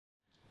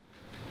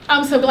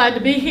I'm so glad to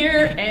be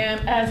here,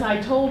 and as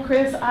I told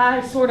Chris,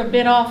 I sort of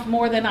bit off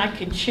more than I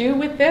could chew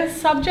with this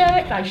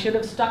subject. I should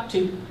have stuck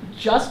to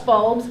just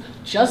bulbs,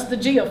 just the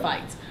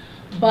geophytes.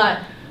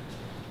 But,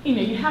 you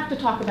know, you have to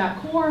talk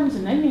about corms,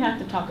 and then you have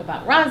to talk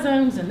about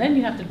rhizomes, and then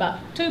you have to talk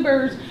about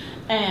tubers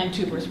and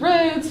tuberous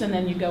roots, and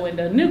then you go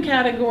into a new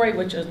category,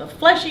 which is the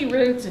fleshy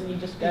roots, and you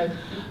just go,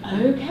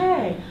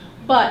 okay.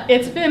 But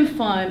it's been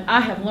fun.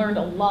 I have learned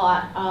a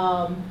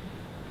lot.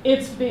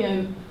 It's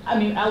been, I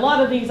mean, a lot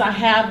of these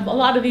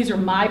are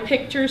my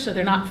pictures, so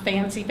they're not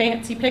fancy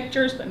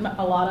pictures, but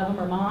a lot of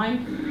them are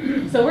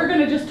mine. So we're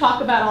gonna just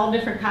talk about all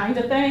different kinds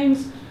of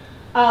things.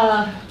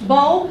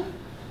 Bulb,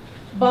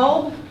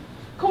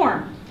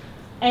 corm.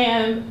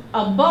 And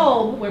a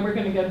bulb, where we're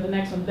gonna go to the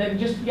next one, then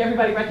just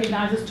everybody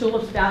recognizes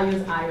tulips,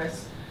 dahlias,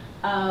 iris.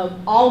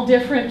 All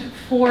different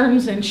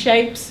forms and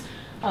shapes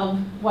of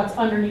what's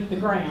underneath the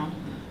ground.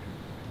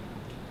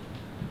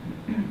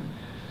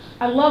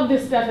 I love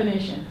this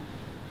definition.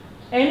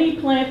 Any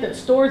plant that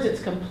stores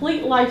its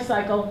complete life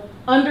cycle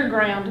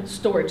underground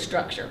storage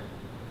structure.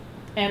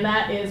 And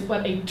that is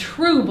what a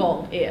true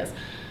bulb is.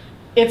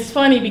 It's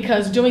funny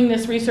because doing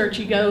this research,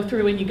 you go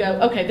through and you go,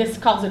 okay, this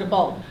calls it a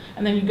bulb.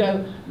 And then you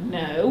go,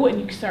 no, and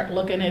you start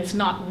looking, it's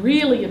not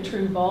really a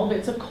true bulb,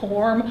 it's a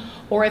corm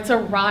or it's a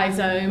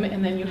rhizome,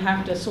 and then you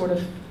have to sort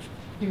of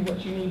do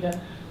what you need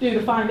to do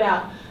to find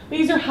out.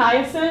 These are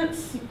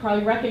hyacinths, you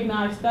probably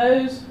recognize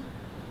those.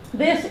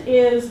 This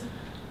is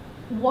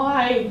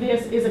why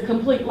this is a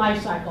complete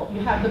life cycle.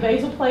 You have the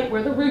basal plate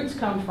where the roots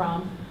come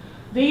from.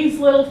 These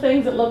little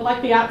things that look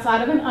like the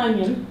outside of an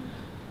onion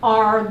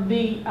are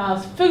the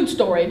food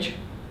storage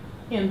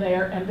in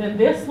there, and then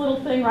this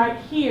little thing right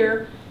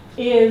here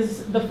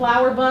is the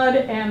flower bud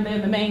and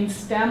then the main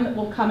stem that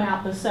will come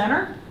out the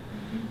center.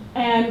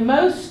 And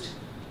most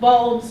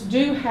bulbs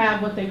do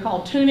have what they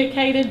call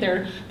tunicated.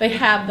 They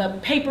have the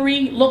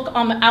papery look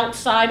on the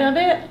outside of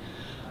it.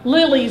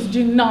 Lilies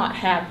do not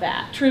have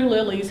that. True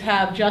lilies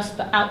have just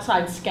the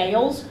outside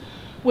scales,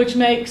 which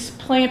makes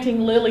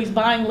planting lilies,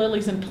 buying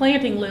lilies and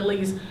planting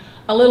lilies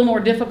a little more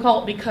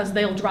difficult because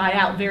they'll dry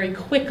out very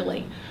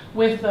quickly.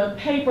 With the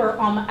paper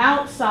on the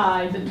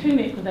outside, the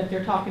tunic that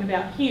they're talking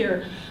about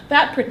here,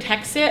 that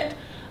protects it.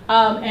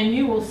 And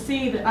you will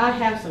see that I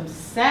have some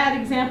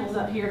sad examples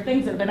up here,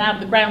 things that have been out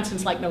of the ground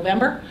since like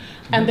November,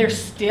 and they're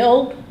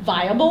still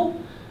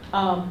viable.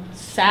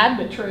 Sad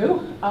but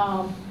true,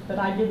 that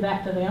I did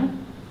that to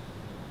them.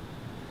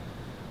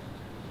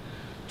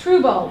 True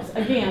bulbs,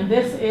 again,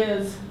 this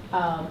is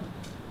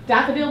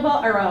daffodil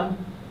bulb, or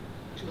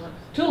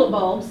tulip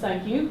bulbs,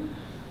 thank you.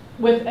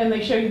 And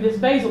they show you this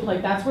basal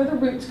plate, that's where the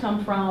roots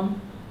come from.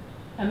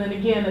 And then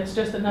again, it's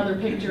just another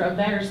picture of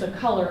there's the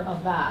color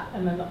of that.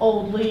 And then the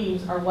old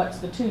leaves are what's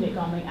the tunic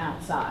on the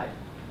outside.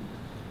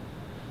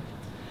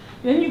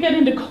 Then you get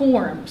into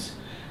corms,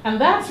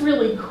 and that's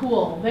really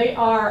cool. They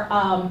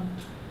are,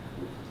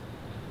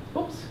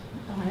 oops,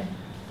 darn it.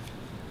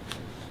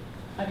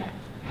 Okay,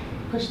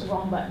 push the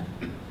wrong button.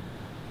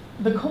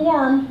 The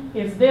corm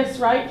is this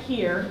right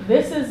here.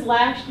 This is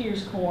last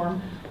year's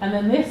corm, and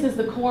then this is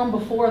the corm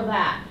before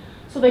that.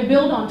 So they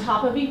build on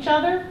top of each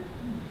other.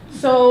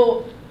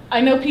 So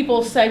I know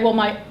people say, well,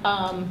 my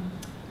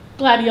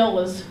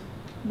gladiolas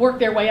work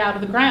their way out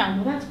of the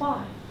ground. Well, that's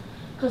why.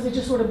 Because they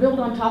just sort of build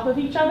on top of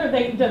each other.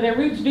 Their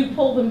roots do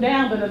pull them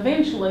down, but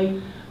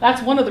eventually,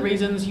 that's one of the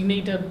reasons you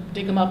need to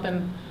dig them up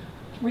and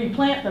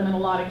replant them in a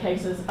lot of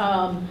cases.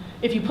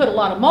 If you put a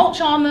lot of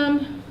mulch on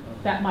them,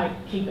 that might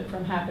keep it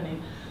from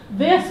happening.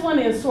 This one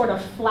is sort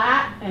of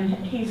flat, and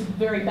he's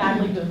very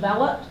badly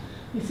developed.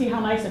 You see how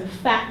nice and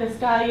fat this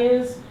guy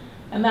is?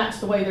 And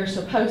that's the way they're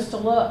supposed to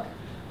look.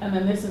 And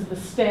then this is the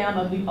stem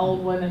of the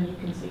old one, and you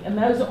can see. And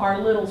those are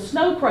little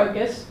snow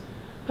crocus,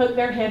 poke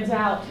their heads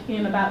out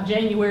in about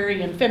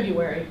January and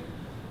February.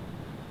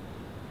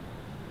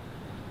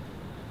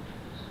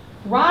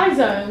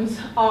 Rhizomes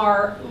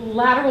are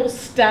lateral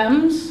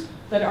stems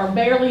that are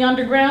barely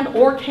underground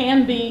or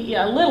can be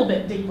a little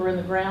bit deeper in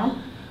the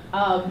ground.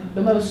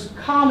 The most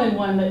common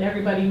one that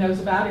everybody knows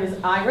about is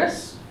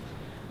iris.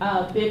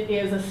 It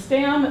is a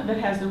stem that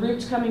has the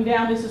roots coming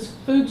down. This is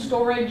food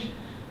storage,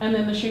 and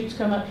then the shoots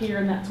come up here,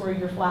 and that's where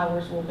your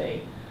flowers will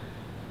be.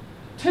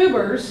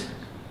 Tubers,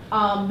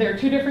 there are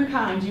two different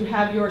kinds. You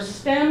have your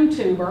stem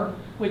tuber,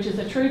 which is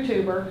a true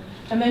tuber,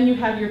 and then you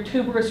have your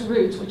tuberous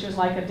roots, which is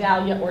like a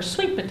dahlia or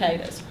sweet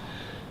potatoes.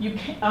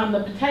 On the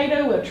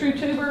potato, a true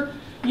tuber,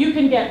 you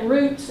can get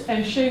roots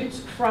and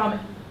shoots from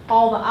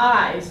all the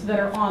eyes that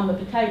are on the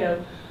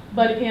potato,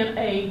 but in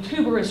a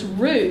tuberous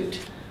root,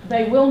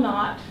 they will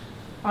not,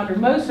 under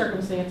most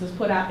circumstances,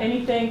 put out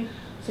anything.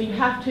 So you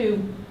have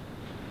to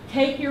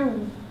take your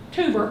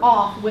tuber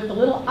off with the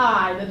little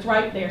eye that's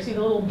right there. See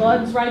the little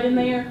buds right in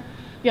there?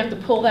 You have to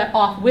pull that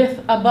off with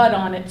a bud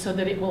on it so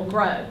that it will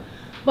grow.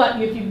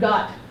 But if you've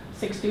got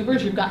 6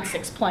 tubers, you've got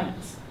 6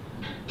 plants.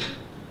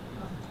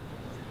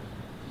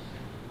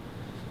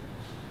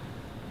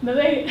 Now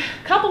a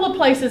couple of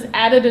places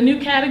added a new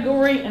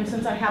category, and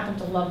since I happen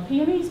to love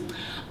peonies,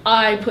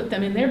 I put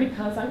them in there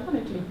because I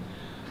wanted to.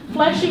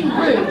 Fleshy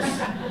roots.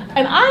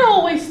 And I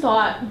always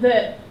thought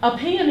that a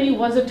peony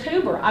was a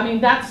tuber. I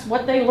mean, that's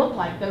what they look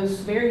like, those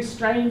very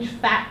strange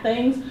fat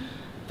things,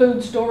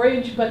 food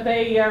storage, but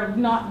they are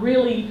not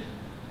really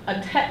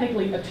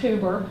technically a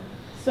tuber,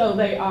 so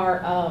they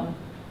are,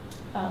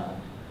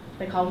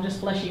 they call them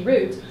just fleshy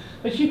roots.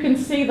 But you can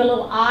see the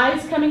little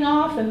eyes coming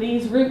off, and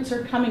these roots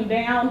are coming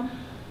down.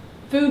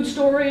 Food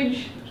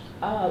storage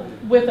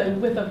with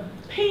a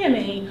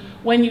peony,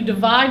 when you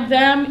divide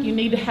them, you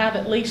need to have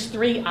at least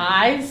 3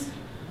 eyes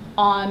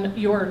on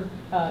your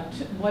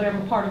whatever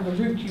part of the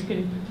root you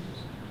can.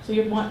 So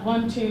you want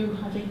 1, 2,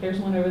 I think there's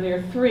one over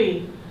there,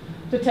 3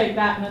 to take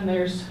that, and then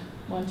there's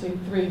 1, 2,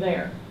 3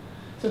 there.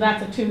 So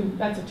that's a 2.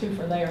 That's a 2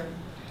 for there.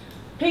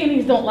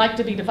 Peonies don't like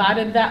to be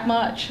divided that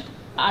much.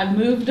 I've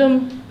moved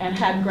them and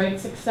had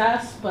great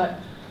success, but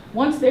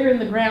once they're in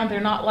the ground,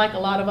 they're not like a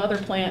lot of other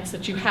plants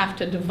that you have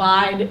to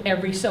divide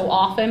every so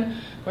often.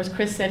 Of course,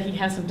 Chris said he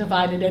hasn't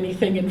divided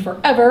anything in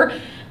forever,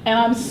 and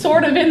I'm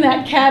sort of in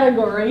that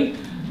category.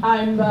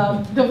 I'm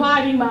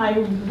dividing my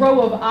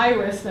row of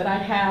iris that I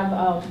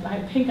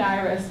have pink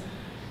iris,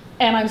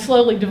 and I'm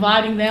slowly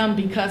dividing them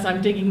because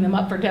I'm digging them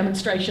up for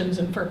demonstrations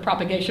and for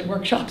propagation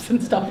workshops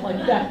and stuff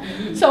like that.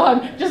 So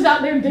I'm just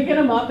out there digging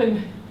them up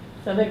and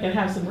so they can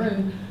have some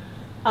room.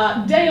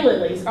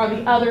 Daylilies are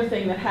the other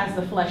thing that has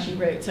the fleshy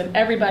roots, and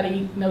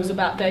everybody knows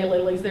about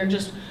daylilies. They're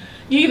just,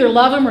 you either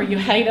love them or you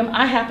hate them.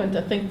 I happen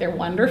to think they're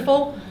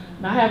wonderful.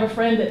 And I have a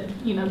friend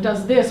that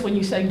does this when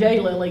you say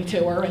daylily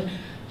to her, and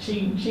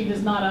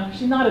she's not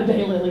a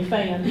daylily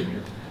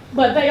fan.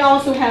 But they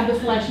also have the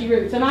fleshy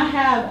roots, and I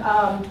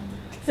have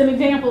some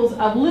examples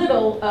of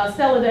little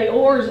Stellidae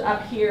ores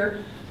up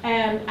here.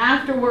 And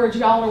afterwards,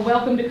 y'all are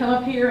welcome to come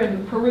up here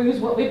and peruse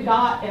what we've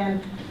got.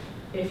 And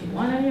if you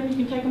want any of them,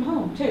 you can take them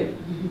home too.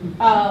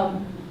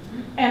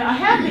 And I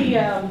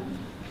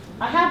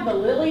have the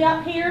lily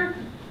up here,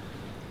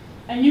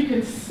 and you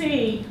can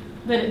see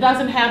that it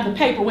doesn't have the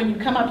paper. When you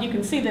come up, you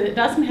can see that it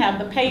doesn't have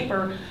the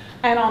paper.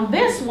 And on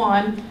this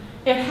one,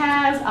 it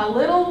has a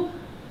little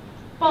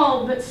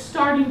bulb that's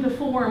starting to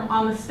form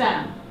on the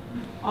stem.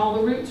 All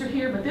the roots are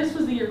here, but this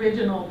was the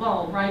original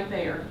bulb right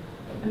there.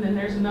 And then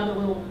there's another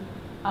little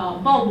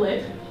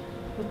bulblet,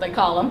 what they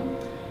call them.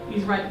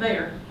 He's right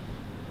there.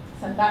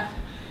 So that,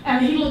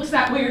 and he looks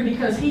that weird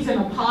because he's in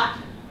a pot.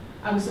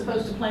 I was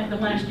supposed to plant them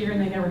last year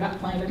and they never got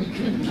planted.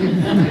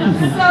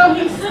 So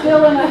he's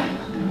still in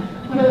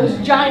one of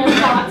those giant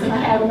pots, and I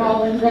have them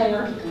all in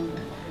there.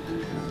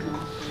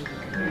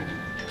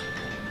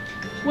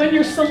 When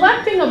you're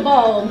selecting a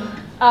bulb,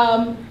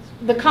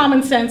 the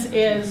common sense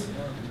is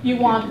you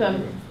want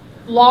them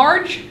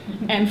large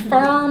and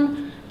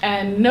firm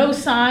and no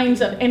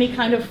signs of any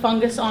kind of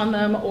fungus on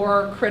them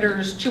or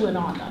critters chewing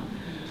on them.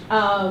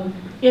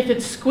 If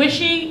it's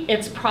squishy,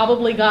 it's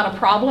probably got a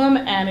problem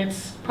and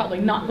it's probably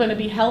not going to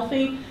be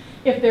healthy.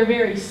 If they're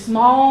very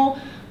small,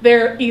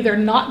 they're either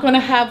not going to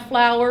have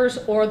flowers,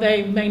 or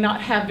they may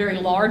not have very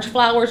large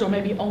flowers, or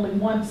maybe only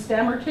 1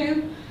 stem or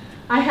 2.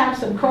 I have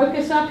some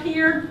crocus up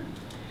here,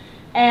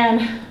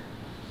 and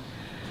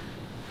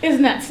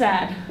isn't that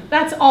sad?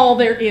 That's all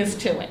there is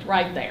to it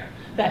right there.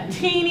 That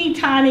teeny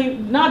tiny,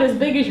 not as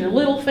big as your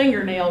little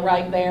fingernail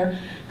right there,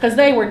 because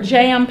they were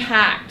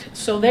jam-packed.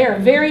 So they're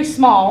very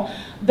small.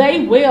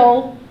 They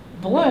will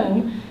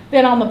bloom.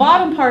 Then on the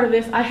bottom part of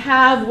this, I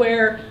have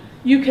where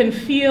you can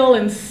feel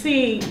and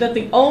see that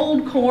the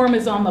old corm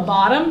is on the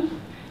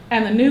bottom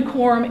and the new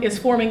corm is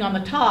forming on the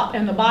top,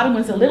 and the bottom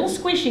one's a little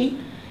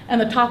squishy and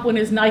the top one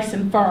is nice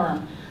and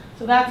firm.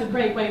 So that's a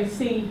great way to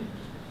see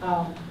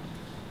how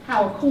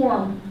a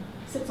corm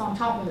sits on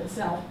top of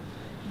itself.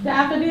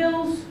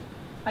 Daffodils,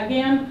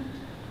 again,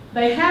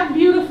 they have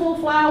beautiful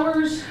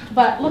flowers,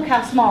 but look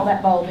how small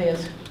that bulb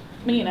is.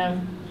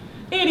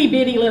 Itty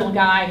bitty little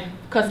guy,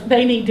 because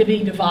they need to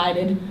be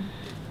divided.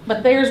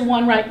 But there's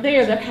one right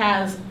there that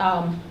has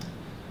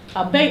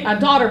a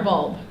daughter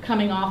bulb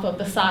coming off of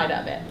the side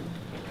of it.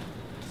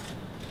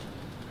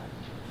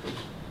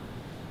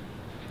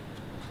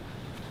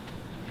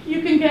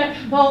 You can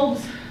get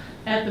bulbs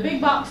at the big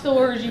box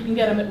stores. You can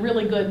get them at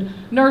really good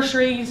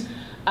nurseries.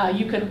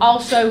 You can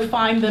also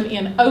find them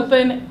in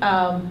open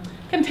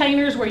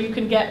containers where you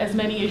can get as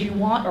many as you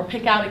want or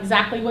pick out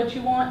exactly what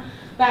you want.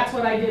 That's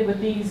what I did with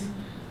these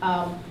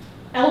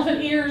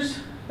elephant ears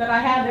that I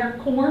had. They're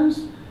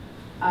corms.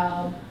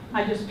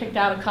 I just picked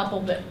out a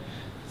couple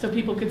so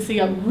people could see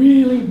a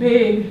really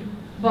big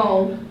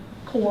bulb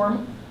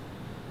corm.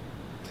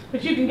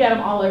 But you can get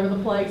them all over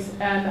the place.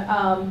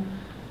 And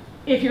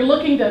if you're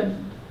looking to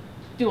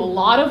do a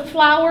lot of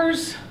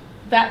flowers,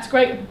 that's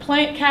great.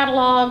 Plant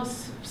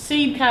catalogs,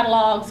 seed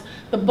catalogs,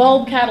 the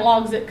bulb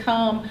catalogs that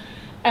come,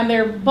 and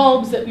they're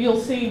bulbs that you'll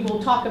see.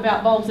 We'll talk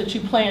about bulbs that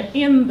you plant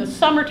in the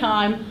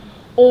summertime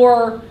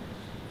or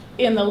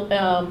in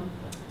the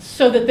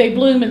so that they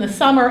bloom in the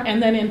summer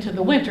and then into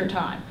the winter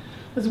time.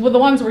 Because the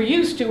ones we're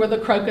used to are the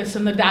crocus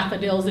and the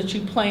daffodils that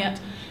you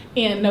plant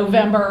in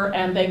November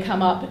and they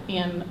come up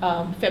in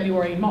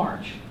February and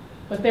March.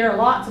 But there are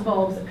lots of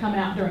bulbs that come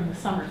out during the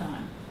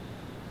summertime.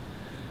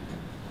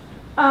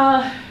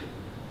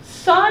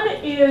 sun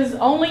is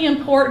only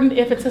important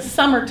if it's a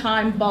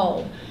summertime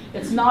bulb.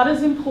 It's not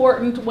as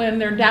important when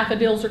they're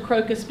daffodils or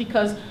crocus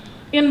because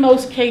in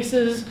most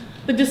cases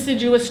the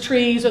deciduous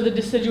trees or the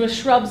deciduous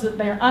shrubs that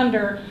they're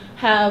under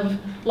have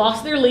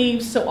lost their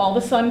leaves, so all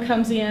the sun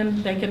comes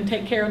in. They can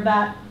take care of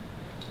that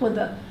with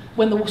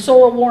when the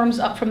soil warms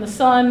up from the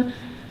sun.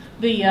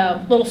 The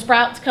little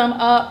sprouts come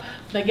up.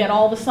 They get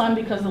all the sun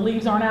because the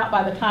leaves aren't out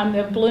by the time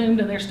they've bloomed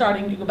and they're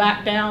starting to go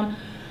back down.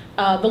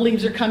 The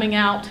leaves are coming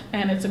out,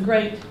 and it's a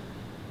great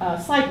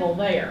cycle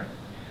there.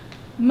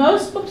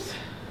 Most of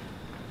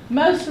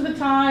the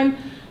time,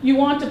 you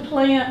want to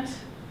plant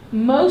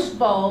most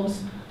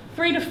bulbs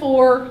 3 to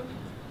 4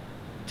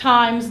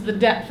 times the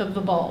depth of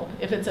the bulb.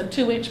 If it's a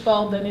 2-inch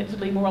bulb, then it will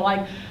be more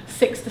like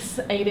 6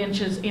 to 8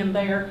 inches in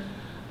there.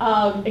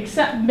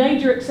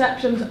 Major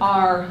exceptions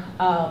are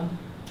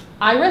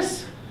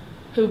iris,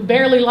 who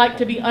barely like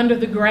to be under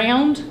the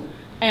ground,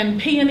 and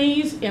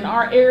peonies. In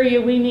our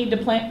area, we need to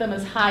plant them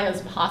as high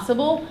as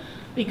possible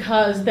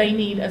because they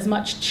need as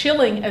much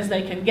chilling as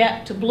they can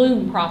get to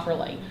bloom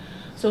properly.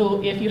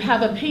 So if you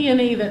have a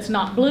peony that's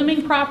not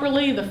blooming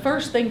properly, the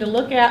first thing to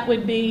look at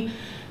would be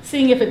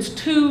seeing if it's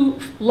too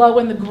low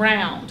in the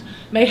ground.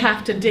 May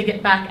have to dig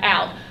it back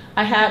out.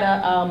 I had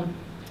a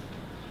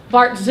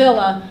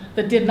Bartzilla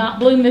that did not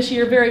bloom this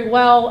year very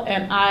well,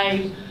 and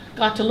I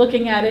got to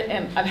looking at it,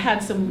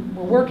 and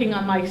we're working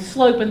on my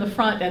slope in the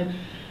front, and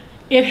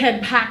it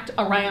had packed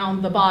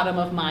around the bottom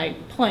of my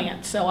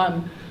plant. So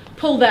I'm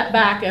pulled that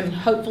back, and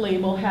hopefully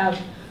we'll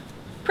have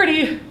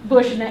pretty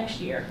bush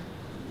next year.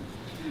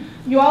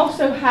 You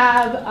also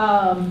have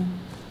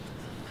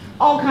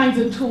all kinds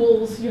of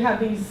tools. You have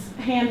these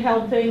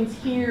handheld things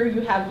here.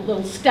 You have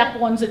little step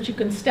ones that you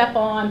can step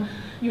on.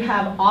 You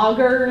have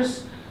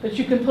augers that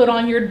you can put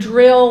on your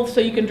drill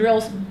so you can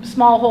drill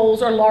small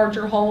holes or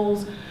larger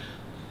holes.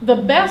 The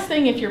best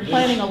thing if you're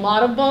planting a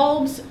lot of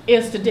bulbs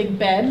is to dig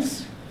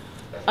beds.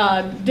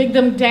 Dig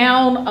them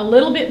down a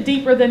little bit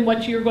deeper than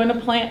what you're going to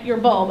plant your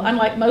bulb.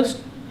 Unlike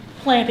most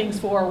plantings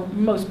for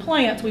most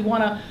plants, we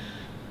want to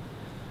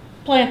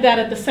plant that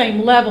at the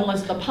same level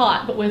as the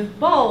pot. But with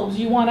bulbs,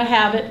 you want to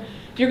have it,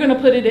 if you're going to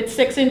put it at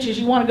 6 inches,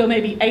 you want to go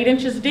maybe 8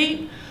 inches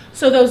deep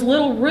so those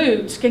little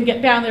roots can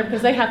get down there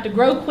because they have to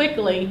grow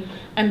quickly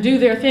and do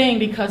their thing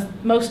because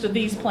most of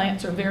these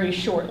plants are very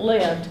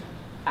short-lived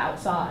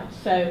outside.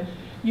 So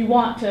you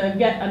want to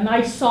get a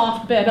nice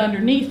soft bed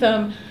underneath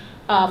them.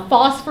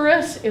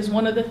 Phosphorus is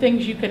one of the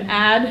things you can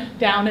add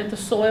down at the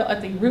soil,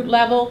 at the root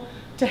level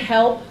to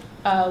help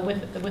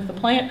with the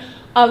plant.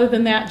 Other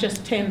than that,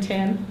 just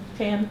 10-10,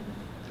 10,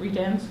 3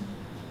 10s.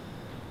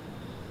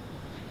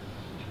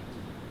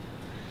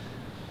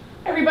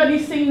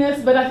 Everybody's seen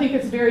this, but I think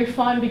it's very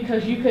fun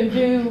because you can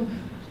do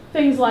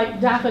things like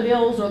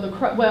daffodils or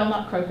well,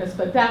 not crocus,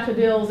 but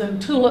daffodils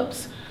and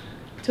tulips.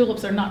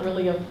 Tulips are not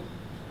really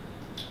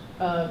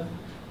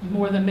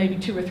more than maybe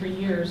 2 or 3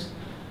 years.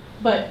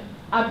 But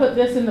I put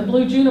this in the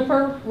blue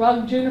juniper,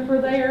 rug juniper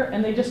there,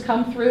 and they just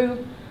come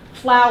through,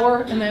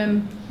 flower, and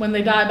then when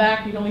they die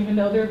back, you don't even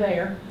know they're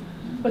there.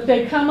 But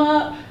they come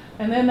up,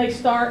 and then they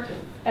start,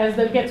 as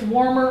it gets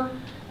warmer,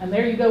 and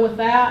there you go with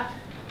that.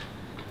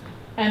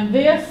 And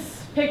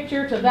this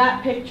picture to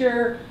that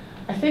picture,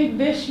 I think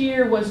this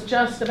year was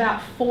just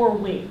about 4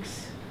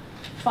 weeks,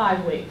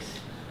 5 weeks.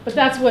 But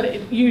that's what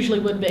it usually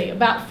would be.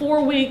 About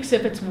 4 weeks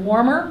if it's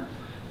warmer,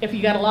 if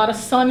you got a lot of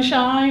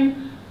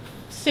sunshine,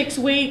 6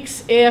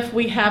 weeks if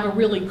we have a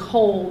really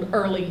cold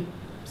early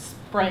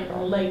spring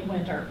or late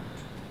winter.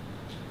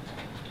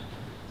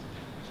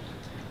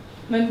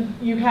 Then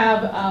you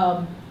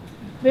have,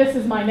 this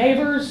is my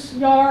neighbor's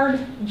yard,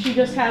 and she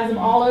just has them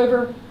all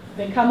over.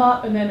 They come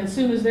up, and then as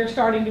soon as they're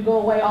starting to go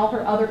away, all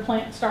her other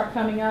plants start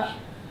coming up.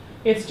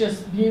 It's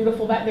just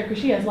beautiful back there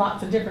because she has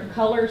lots of different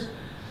colors.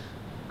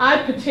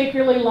 I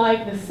particularly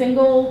like the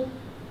single,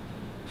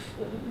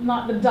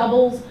 not the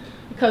doubles,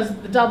 because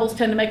the doubles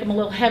tend to make them a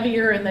little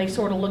heavier and they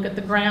sort of look at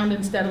the ground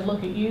instead of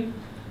look at you.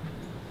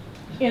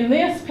 In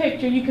this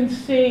picture, you can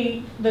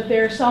see that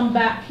there are some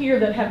back here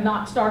that have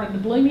not started to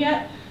bloom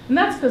yet, and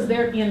that's because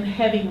they're in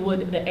heavy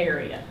wooded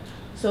area.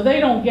 So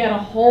they don't get a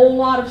whole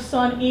lot of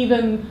sun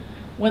even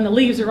when the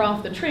leaves are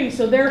off the tree,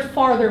 so they're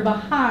farther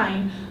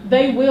behind.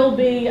 They will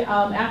be,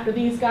 after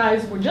these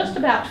guys were just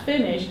about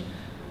finished,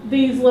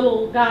 these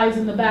little guys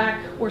in the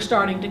back were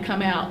starting to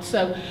come out.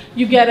 So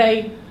you get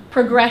a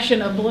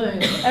progression of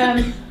bloom.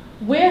 And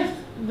with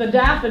the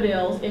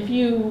daffodils, if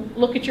you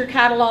look at your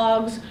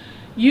catalogs,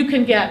 you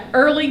can get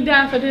early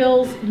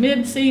daffodils,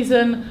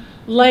 mid-season,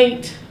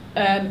 late,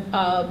 and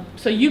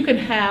so you can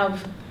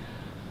have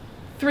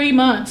 3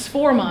 months,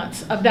 4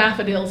 months of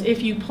daffodils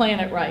if you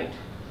plant it right.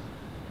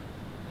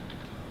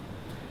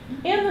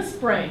 In the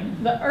spring,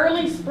 the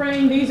early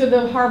spring, these are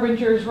the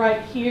harbingers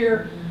right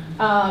here.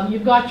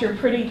 You've got your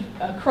pretty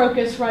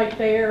crocus right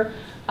there.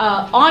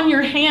 On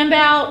your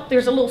handout,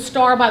 there's a little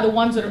star by the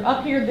ones that are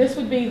up here. This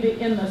would be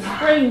in the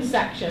spring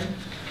section,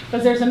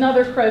 because there's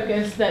another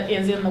crocus that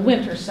is in the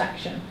winter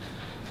section.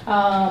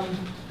 Of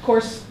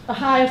course, the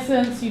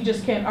hyacinths, you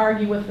just can't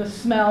argue with the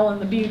smell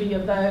and the beauty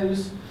of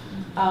those.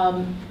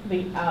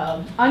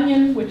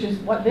 onion, which is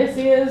what this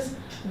is,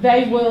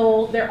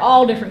 they're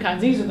all different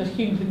kinds. These are the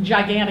huge, the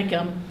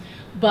giganticum.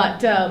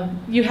 But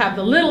you have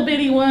the little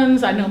bitty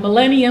ones. I know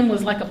Millennium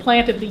was like a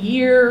plant of the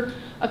year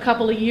a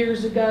couple of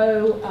years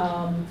ago.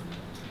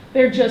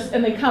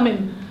 And they come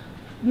in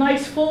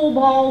nice full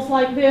balls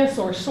like this,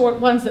 or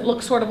ones that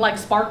look sort of like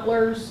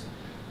sparklers.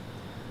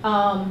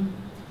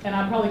 And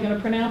I'm probably going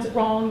to pronounce it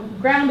wrong.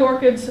 Ground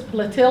orchids,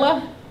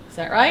 Latilla, is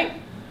that right?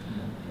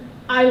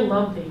 I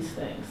love these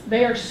things.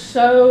 They are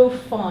so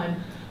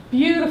fun.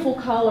 Beautiful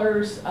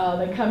colors.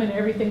 They come in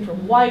everything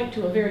from white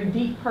to a very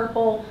deep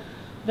purple.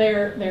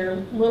 Their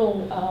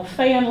little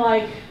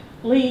fan-like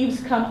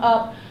leaves come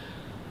up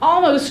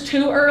almost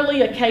too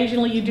early.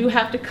 Occasionally you do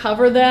have to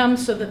cover them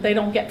so that they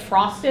don't get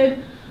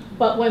frosted.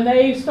 But when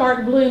they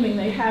start blooming,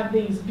 they have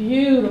these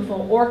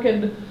beautiful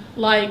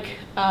orchid-like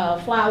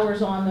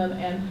flowers on them.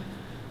 And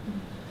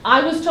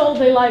I was told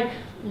they like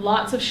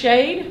lots of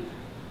shade.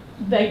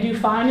 They do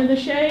fine in the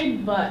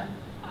shade, but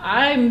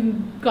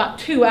I've got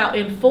two out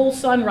in full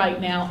sun right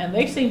now, and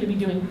they seem to be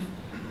doing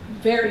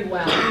very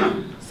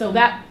well. So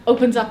that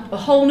opens up a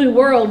whole new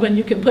world when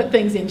you can put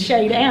things in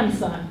shade and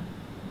sun.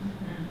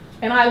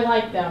 And I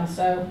like them,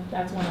 so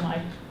that's one of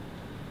my...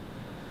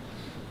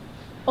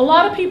 A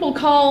lot of people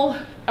call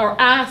or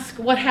ask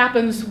what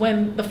happens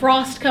when the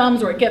frost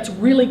comes or it gets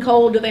really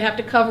cold. Do they have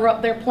to cover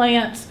up their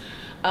plants?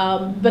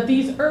 But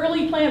these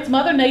early plants,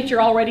 Mother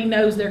Nature already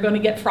knows they're going to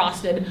get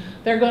frosted.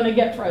 They're going to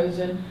get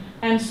frozen.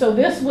 And so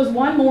this was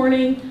one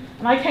morning,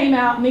 and I came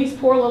out, and these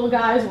poor little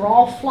guys were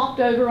all flopped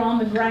over on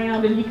the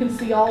ground, and you can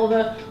see all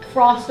the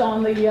frost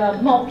on the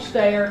mulch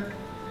there.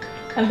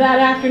 And that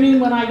afternoon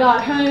when I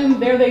got home,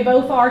 there they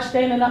both are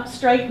standing up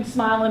straight and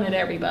smiling at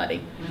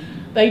everybody.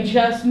 They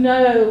just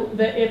know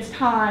that it's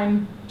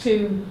time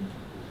to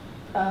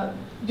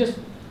just,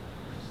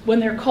 when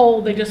they're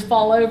cold, they just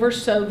fall over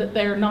so that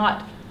they're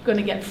not going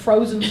to get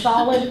frozen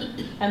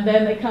solid, and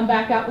then they come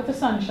back out with the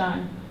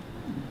sunshine.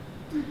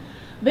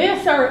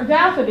 This are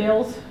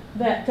daffodils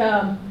that,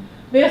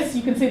 this,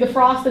 you can see the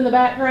frost in the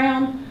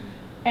background,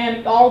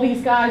 and all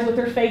these guys with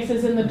their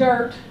faces in the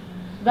dirt.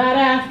 That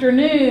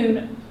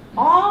afternoon,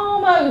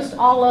 almost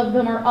all of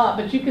them are up,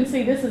 but you can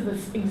see this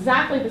is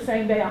exactly the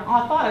same day. I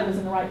thought I was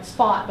in the right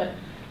spot, but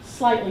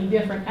slightly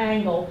different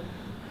angle.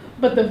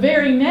 But the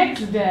very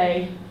next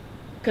day,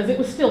 because it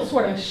was still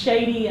sort of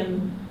shady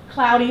and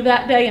cloudy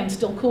that day and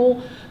still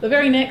cool, the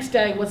very next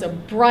day was a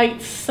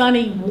bright,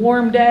 sunny,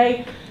 warm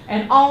day,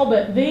 and all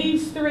but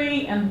these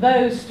three and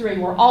those three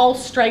were all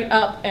straight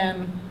up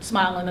and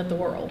smiling at the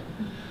world.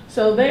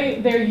 So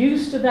they're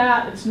used to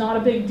that. It's not a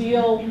big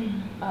deal.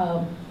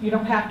 You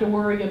don't have to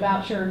worry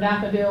about your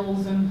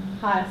daffodils and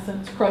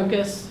hyacinths,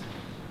 crocus.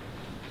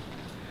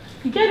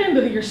 You get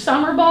into your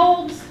summer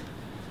bulbs,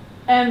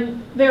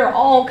 and there are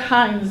all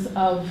kinds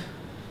of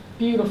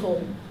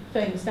beautiful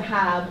things to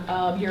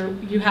have.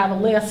 You have a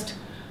list.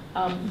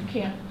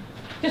 You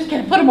just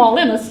can't put them all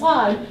in a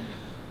slide.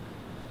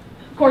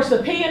 Of course,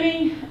 the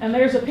peony, and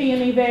there's a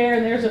peony there,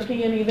 and there's a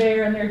peony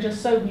there, and they're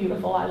just so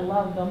beautiful. I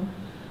love them.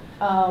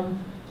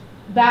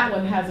 That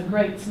one has a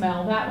great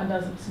smell. That one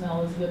doesn't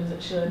smell as good as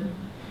it should.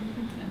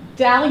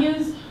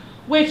 Dahlias,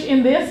 which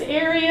in this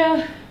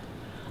area,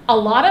 a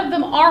lot of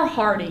them are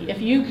hardy.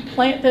 If you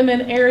plant them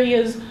in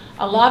areas,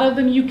 a lot of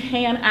them you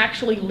can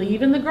actually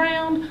leave in the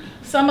ground.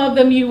 Some of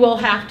them you will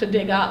have to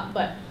dig up,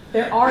 but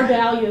there are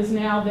dahlias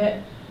now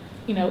that,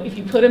 you know, if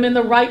you put them in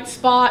the right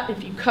spot,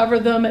 if you cover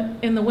them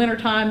in the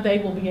wintertime, they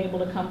will be able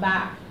to come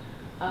back.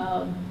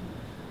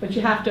 But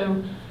you have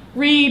to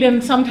read,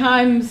 and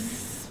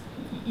sometimes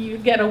you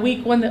get a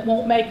weak one that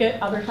won't make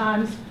it. Other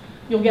times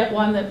you'll get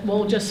one that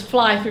will just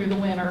fly through the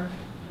winter.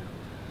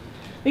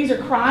 These are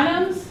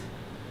crinums,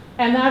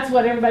 and that's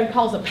what everybody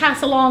calls a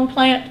pass-along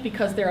plant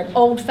because they're an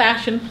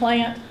old-fashioned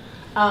plant.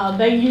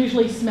 They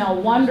usually smell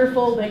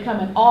wonderful. They come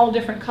in all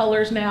different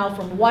colors now,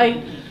 from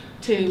white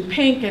to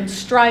pink and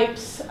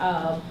stripes.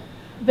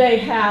 They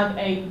have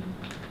a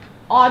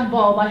odd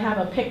bulb. I have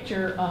a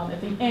picture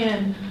at the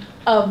end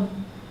of,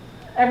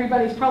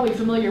 everybody's probably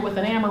familiar with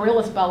an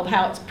amaryllis bulb,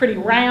 how it's pretty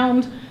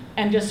round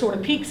and just sort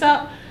of peaks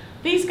up.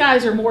 These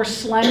guys are more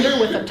slender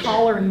with a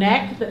taller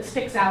neck that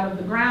sticks out of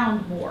the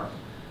ground more.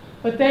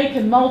 But they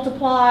can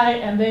multiply,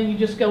 and then you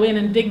just go in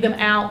and dig them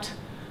out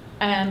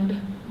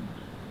and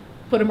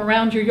put them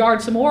around your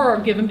yard some more, or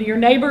give them to your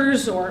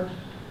neighbors, or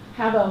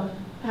have a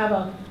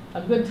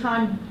good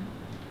time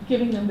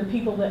giving them to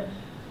people that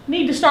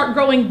need to start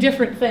growing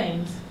different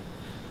things.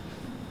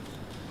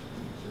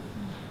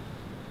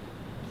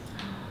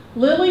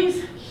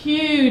 Lilies,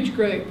 huge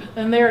group,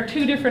 and there are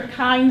two different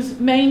kinds,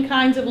 main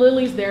kinds of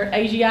lilies. They're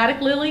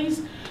Asiatic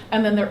lilies,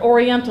 and then they're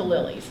Oriental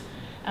lilies.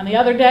 And the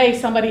other day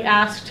somebody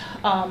asked,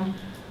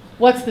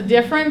 what's the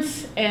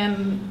difference?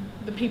 And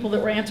the people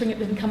that were answering it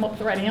didn't come up with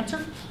the right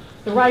answer.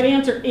 The right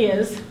answer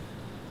is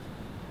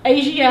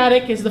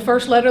Asiatic is the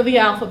first letter of the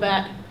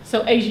alphabet,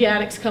 so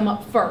Asiatics come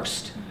up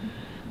first.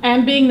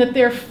 And being that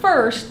they're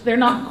first, they're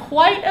not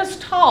quite as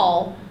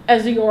tall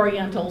as the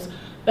Orientals.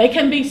 They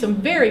can be some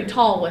very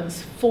tall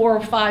ones, 4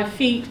 or 5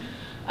 feet.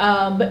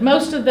 But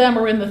most of them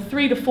are in the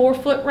 3 to 4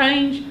 foot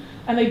range,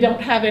 and they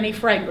don't have any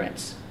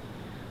fragrance.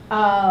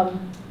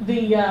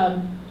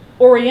 The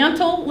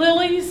oriental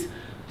lilies,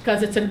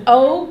 because it's an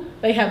O,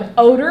 they have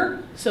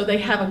odor, so they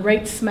have a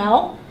great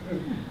smell.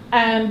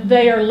 And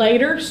they are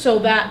later, so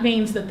that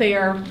means that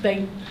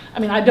I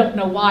mean, I don't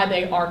know why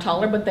they are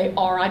taller, but they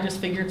are. I just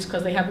figured it's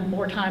because they have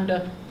more time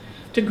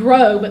to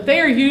grow. But they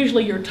are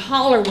usually your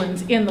taller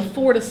ones in the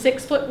 4 to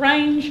 6 foot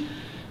range.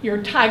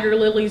 Your tiger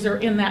lilies are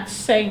in that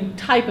same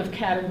type of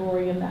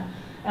category in that.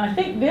 And I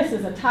think this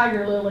is a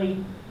tiger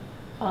lily,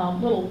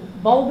 little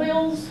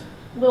bulbils.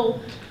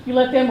 You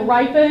let them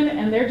ripen,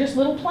 and they're just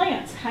little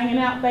plants hanging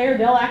out there.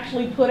 They'll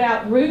actually put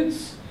out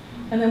roots,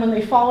 and then when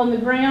they fall onto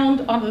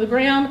the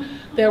ground,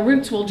 their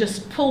roots will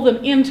just pull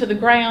them into the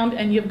ground,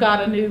 and you've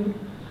got a new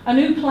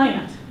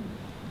plant.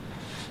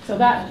 So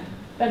that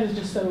is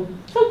just so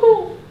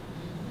cool.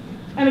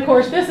 And of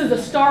course, this is a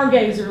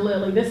stargazer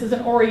lily. This is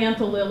an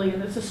oriental lily,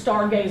 and it's a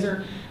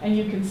stargazer, and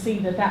you can see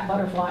that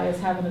butterfly is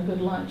having a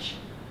good lunch.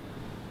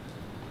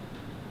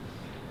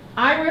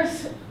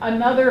 Iris,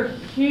 another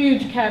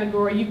huge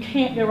category. You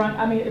can't go wrong.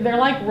 I mean, they're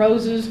like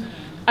roses.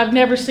 I've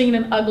never seen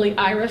an ugly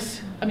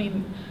iris. I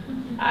mean,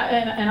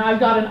 and I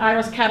got an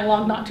iris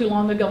catalog not too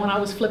long ago, and I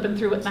was flipping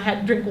through it, and I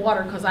had to drink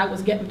water because I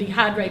was getting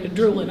dehydrated,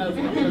 drooling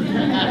over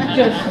them.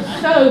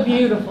 Just so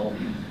beautiful.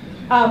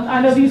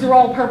 I know these are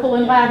all purple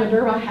and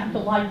lavender. I happen to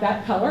like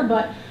that color,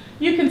 but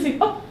you can see,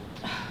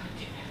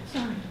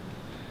 sorry.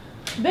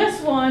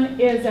 This one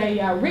is a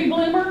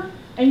rebloomer,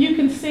 and you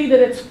can see that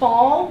it's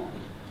fall.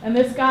 And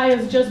this guy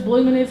is just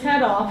blooming his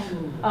head off,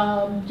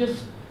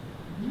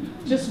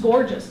 just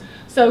gorgeous.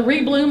 So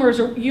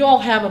rebloomers, you all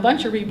have a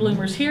bunch of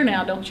rebloomers here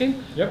now, don't you?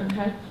 Yep.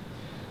 Okay.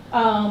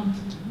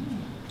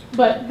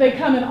 But they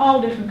come in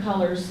all different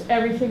colors,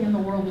 everything in the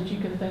world that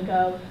you can think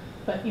of.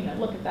 But you know,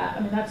 look at that.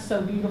 I mean, that's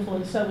so beautiful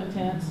and so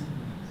intense,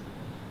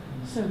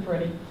 so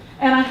pretty.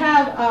 And I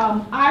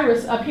have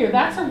iris up here.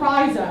 That's a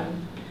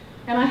rhizome.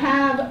 And I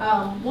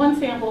have one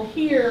sample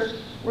here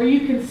where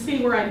you can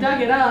see where I dug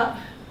it up.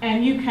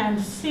 And you can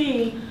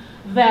see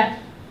that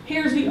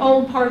here's the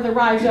old part of the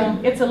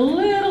rhizome. It's a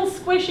little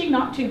squishy,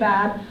 not too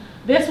bad.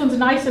 This one's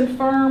nice and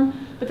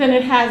firm, but then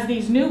it has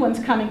these new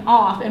ones coming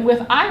off. And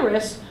with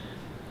iris,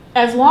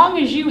 as long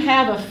as you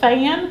have a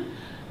fan,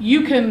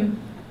 you can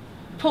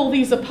pull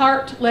these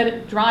apart, let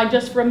it dry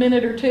just for a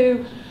minute or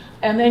two,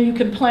 and then you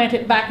can plant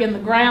it back in the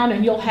ground,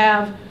 and you'll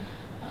have,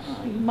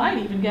 you might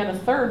even get a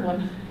third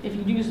one if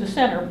you use the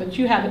center, but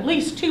you have at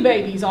least 2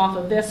 babies off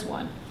of this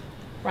one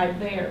right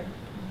there.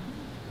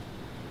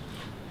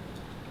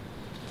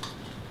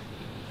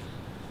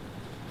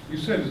 You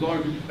said as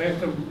long as you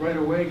plant them right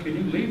away, can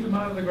you leave them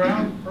out of the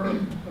ground for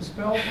a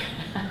spell?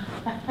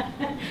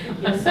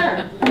 Yes,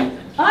 sir.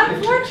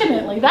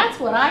 Unfortunately, that's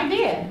what I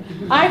did.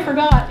 I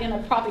forgot in a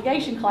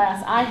propagation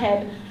class, I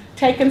had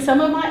taken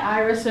some of my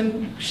iris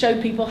and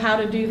showed people how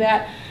to do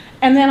that.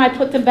 And then I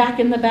put them back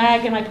in the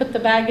bag, and I put the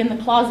bag in the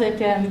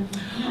closet, and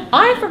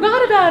I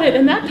forgot about it,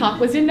 and that talk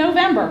was in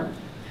November.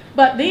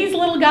 But these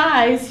little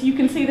guys, you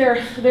can see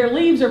their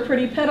leaves are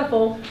pretty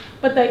pitiful,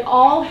 but they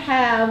all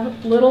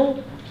have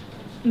little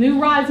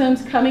new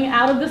rhizomes coming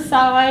out of the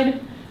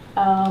side,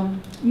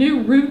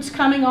 new roots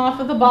coming off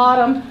of the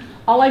bottom.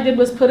 All I did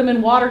was put them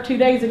in water 2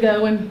 days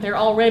ago, and they're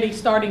already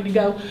starting to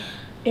go,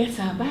 it's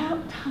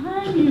about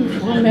time you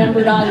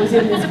remembered I was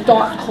in this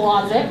dark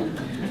closet.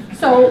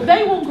 So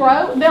they will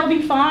grow, they'll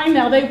be fine.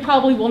 Now they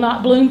probably will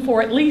not bloom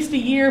for at least a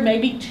year,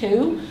 maybe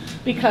 2,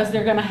 because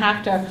they're gonna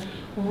have to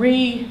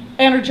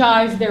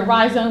re-energize their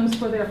rhizomes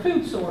for their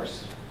food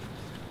source.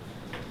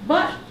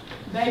 But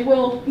they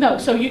will, no,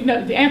 so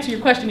the answer to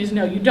your question is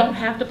no, you don't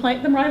have to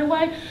plant them right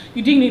away.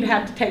 You do need to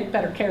have to take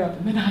better care of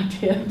them than I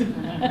did.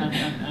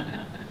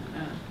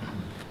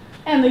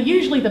 And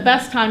usually the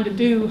best time to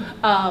do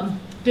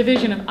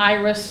division of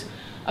iris,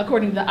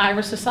 according to the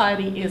Iris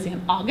Society, is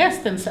in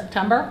August and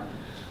September.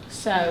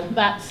 So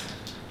that's,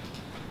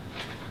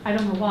 I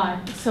don't know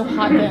why, it's so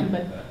hot then,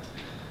 but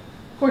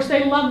of course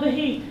they love the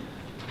heat.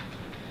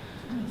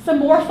 Some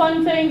more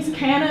fun things,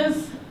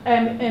 cannas.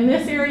 And in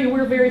this area,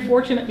 we're very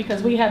fortunate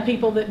because we have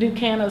people that do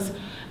cannas,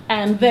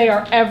 and they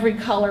are every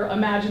color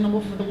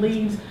imaginable for the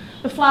leaves.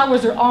 The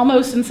flowers are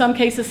almost, in some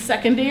cases,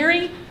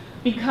 secondary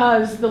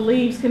because the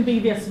leaves can be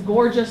this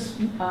gorgeous,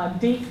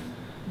 deep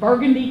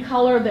burgundy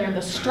color. They're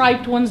the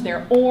striped ones.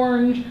 They're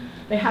orange.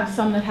 They have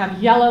some that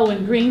have yellow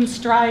and green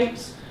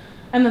stripes.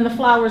 And then the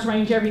flowers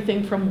range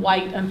everything from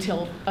white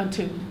until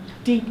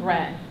deep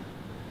red.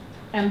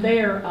 And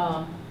they're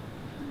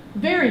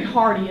very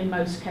hardy in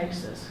most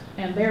cases.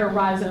 And they're a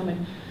rhizome,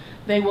 and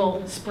they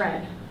will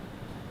spread.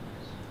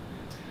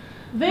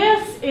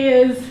 This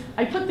is,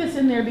 I put this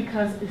in there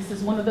because this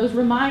is one of those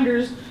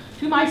reminders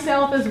to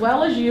myself as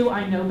well as you.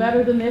 I know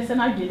better than this,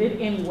 and I did it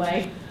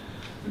anyway.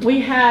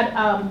 We had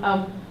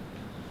a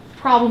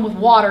problem with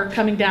water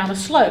coming down a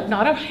slope.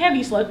 Not a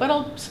heavy slope, but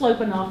a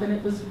slope enough, and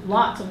it was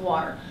lots of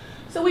water.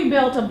 So we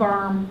built a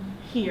berm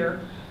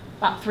here,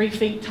 about 3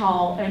 feet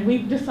tall, and we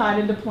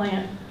decided to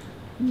plant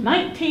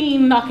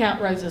 19 knockout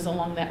roses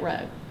along that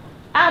road.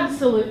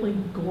 absolutely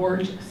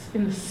gorgeous.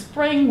 In the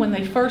spring, when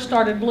they first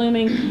started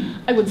blooming,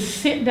 I would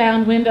sit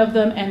downwind of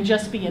them and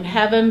just be in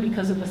heaven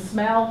because of the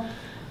smell.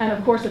 And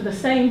of course, at the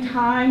same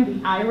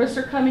time, the iris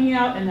are coming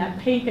out, and that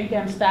pink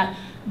against that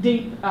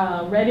deep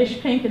reddish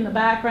pink in the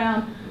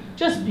background,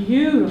 just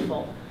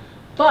beautiful.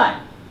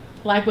 But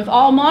like with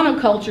all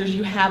monocultures,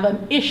 you have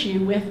an issue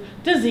with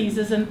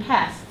diseases and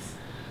pests.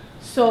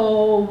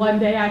 So one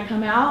day I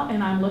come out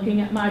and I'm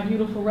looking at my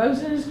beautiful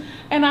roses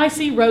and I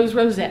see rose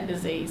rosette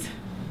disease.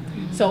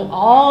 So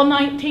all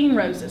 19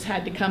 roses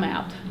had to come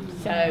out.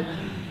 So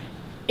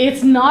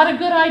it's not a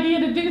good idea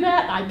to do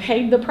that. I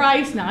paid the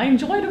price. Now I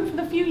enjoyed them for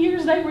the few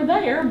years they were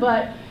there,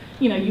 but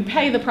you know, you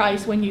pay the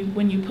price when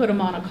you put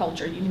them on a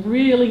culture. You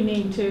really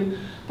need to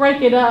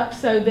break it up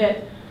so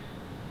that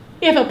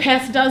if a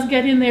pest does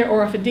get in there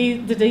or if a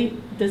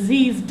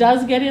disease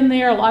does get in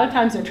there, a lot of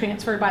times they're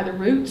transferred by the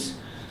roots.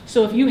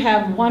 So if you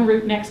have one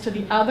root next to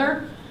the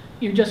other,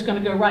 you're just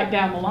going to go right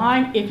down the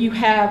line. If you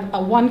have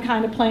one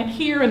kind of plant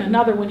here and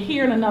another one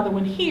here and another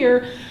one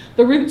here,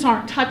 the roots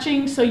aren't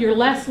touching, so you're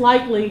less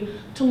likely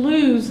to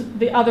lose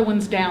the other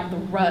ones down the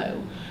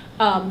row.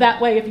 That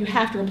way, if you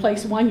have to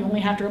replace one, you only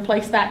have to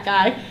replace that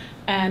guy,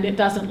 and it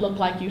doesn't look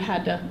like you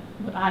had to,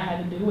 what I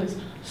had to do was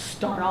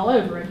start all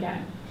over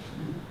again.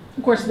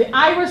 Of course, the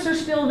iris are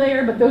still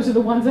there, but those are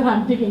the ones that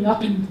I'm digging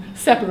up and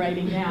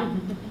separating now.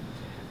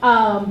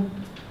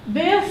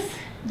 This,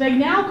 they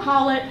now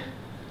call it,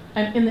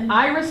 in the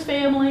iris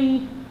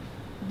family,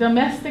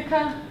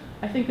 domestica,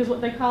 I think is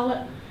what they call it.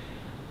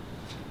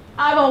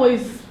 I've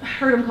always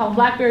heard them called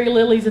blackberry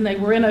lilies, and they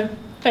were in a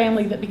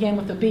family that began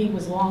with a B,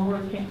 was a long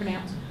word, can't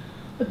pronounce.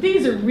 But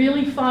these are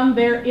really fun.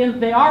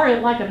 They are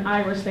like an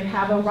iris. They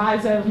have a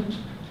rhizome,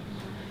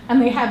 and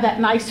they have that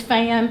nice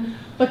fan.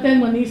 But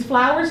then when these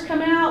flowers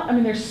come out, I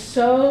mean, they're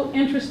so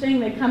interesting.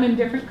 They come in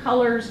different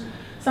colors.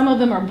 Some of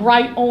them are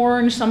bright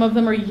orange, some of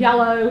them are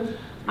yellow.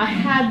 I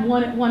had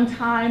one at one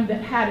time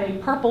that had a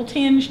purple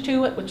tinge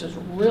to it, which is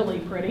really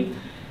pretty.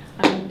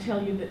 I won't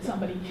tell you that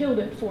somebody killed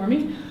it for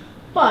me.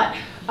 But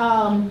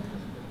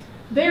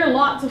they're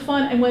lots of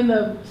fun, and when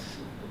the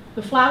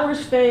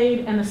flowers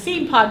fade and the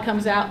seed pod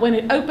comes out, when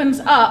it opens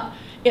up,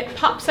 it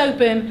pops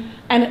open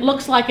and it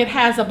looks like it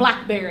has a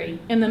blackberry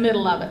in the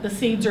middle of it. The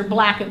seeds are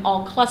black and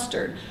all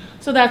clustered.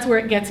 So that's where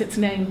it gets its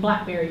name,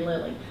 blackberry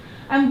lily.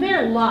 And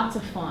they're lots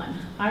of fun.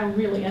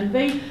 And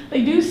they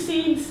do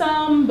seed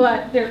some,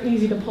 but they're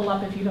easy to pull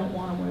up if you don't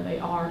want them where they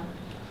are.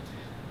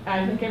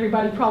 I think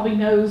everybody probably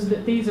knows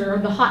that these are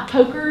the hot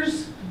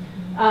pokers.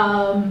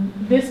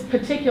 This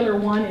particular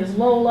one is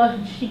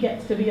Lola. She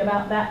gets to be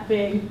about that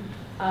big.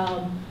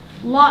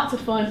 Lots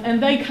of fun,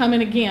 and they come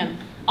in again,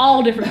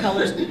 all different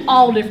colors,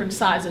 all different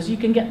sizes. You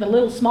can get the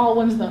little small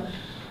ones, the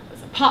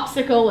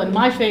popsicle, and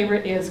my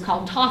favorite is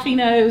called toffee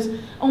nose.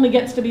 Only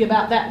gets to be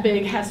about that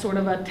big, has sort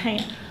of a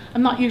tan.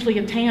 I'm not usually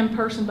a tan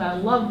person, but I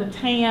love the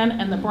tan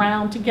and the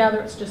brown together.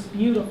 It's just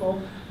beautiful.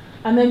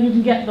 And then you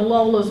can get the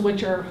Lolas,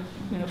 which are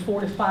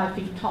 4 to 5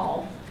 feet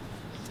tall.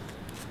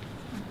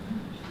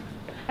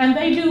 And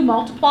they do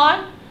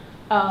multiply.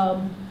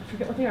 I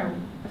forget what they are.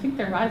 I think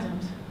they're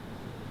rhizomes.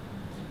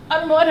 I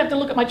don't know, I'd have to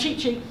look at my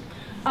cheat sheet.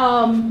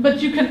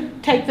 But you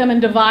can take them and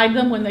divide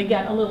them when they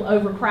get a little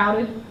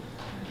overcrowded.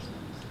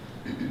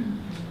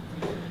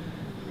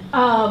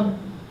 Calla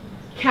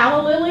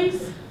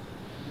lilies.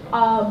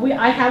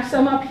 I have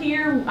some up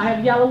here. I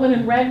have yellow one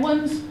and red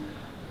ones.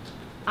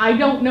 I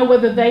don't know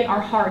whether they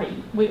are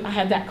hardy. I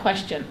had that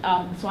question,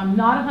 so I'm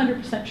not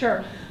 100%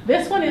 sure.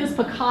 This one is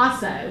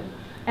Picasso,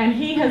 and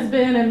he has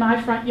been in my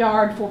front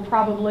yard for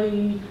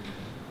probably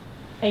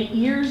 8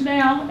 years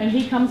now, and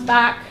he comes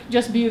back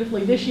just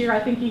beautifully. This year I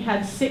think he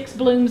had 6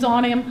 blooms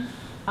on him.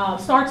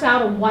 Starts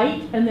out a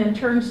white and then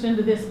turns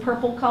into this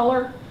purple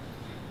color,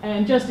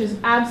 and just is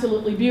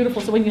absolutely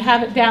beautiful. So when you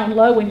have it down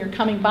low, when you're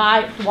coming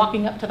by,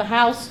 walking up to the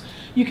house,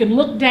 you can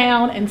look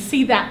down and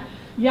see that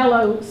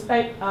yellow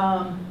spade.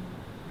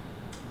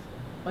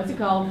 What's it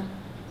called?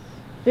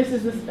 This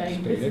is the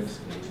spade. This is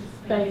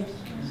spade.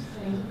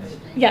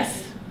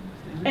 Yes,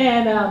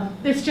 and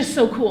it's just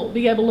so cool to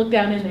be able to look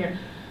down in there.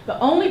 The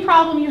only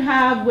problem you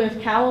have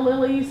with calla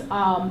lilies,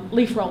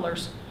 leaf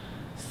rollers.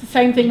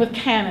 Same thing with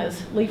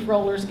cannas. Leaf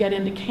rollers get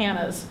into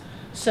cannas.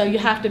 So you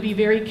have to be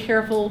very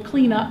careful,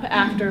 clean up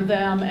after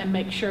them, and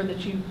make sure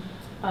that you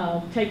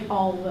take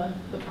all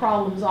the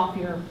problems off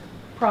your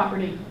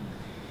property.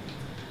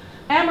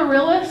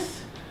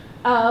 Amaryllis,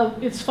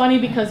 it's funny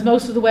because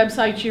most of the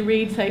websites you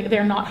read say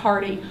they're not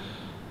hardy.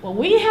 Well,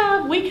 we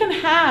can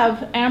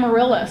have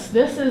amaryllis.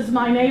 This is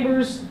my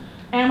neighbor's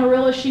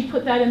amaryllis. She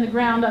put that in the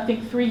ground, I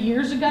think 3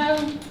 years ago.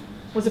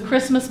 It was a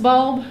Christmas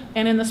bulb,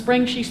 and in the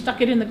spring she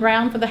stuck it in the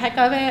ground for the heck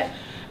of it,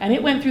 and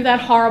it went through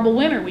that horrible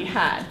winter we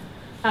had.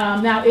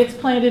 Now it's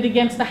planted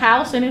against the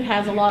house and it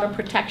has a lot of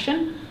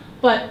protection,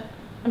 but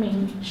I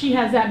mean, she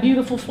has that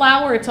beautiful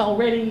flower. It's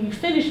already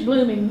finished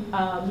blooming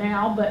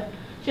now, but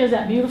she has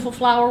that beautiful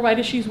flower right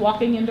as she's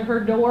walking into her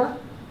door.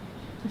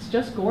 It's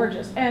just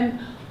gorgeous. And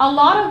a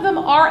lot of them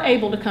are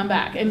able to come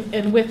back,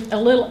 and with a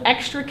little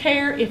extra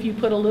care, if you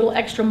put a little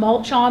extra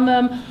mulch on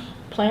them,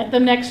 Plant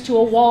them next to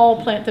a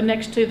wall, plant them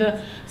next to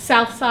the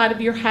south side of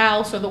your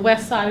house or the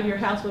west side of your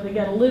house where they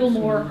get a little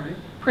more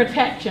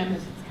protection.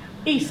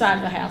 East side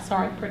of the house,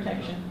 sorry,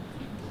 protection.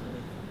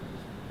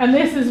 And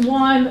this is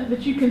one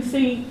that you can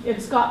see,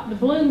 it's got the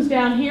blooms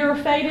down here are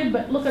faded,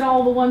 but look at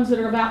all the ones that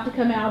are about to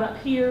come out up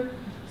here.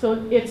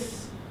 So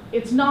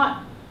it's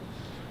not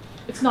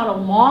a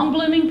long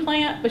blooming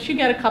plant, but you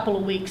get a couple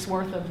of weeks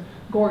worth of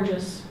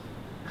gorgeous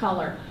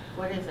color.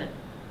 What is it?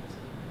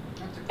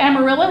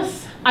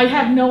 Amaryllis. I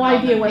have no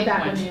idea what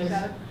that one is.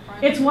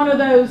 It's one of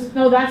those.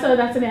 No, that's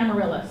an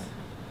amaryllis.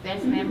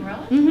 That's an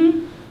amaryllis?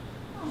 Mm-hmm.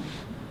 Oh.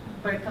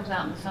 But it comes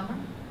out in the summer?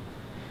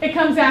 It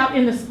comes out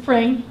in the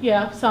spring,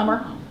 yeah,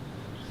 summer. Oh.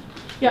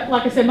 Yeah,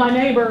 like I said, my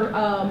neighbor,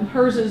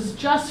 hers is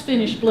just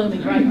finished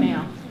blooming right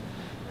now.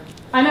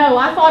 I know,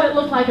 I thought it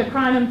looked like a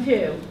crinum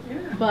too,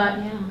 but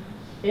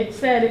it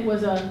said it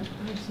was a,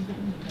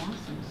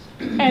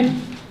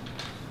 and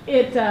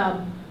it,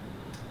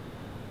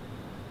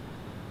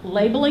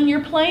 labeling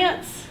your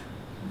plants,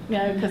 you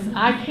know, because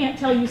I can't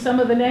tell you some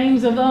of the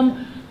names of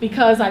them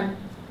because I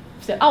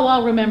said, oh,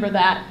 I'll remember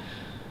that.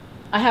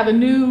 I have a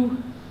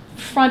new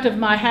front of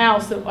my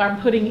house that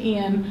I'm putting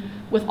in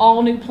with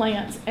all new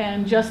plants,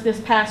 and just this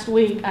past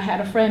week I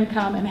had a friend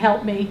come and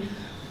help me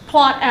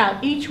plot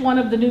out each one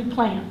of the new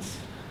plants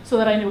so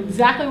that I knew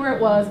exactly where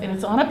it was, and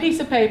it's on a piece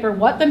of paper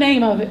what the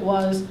name of it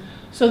was,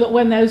 so that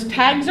when those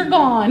tags are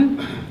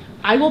gone,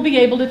 I will be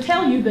able to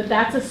tell you that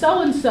that's a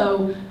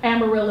so-and-so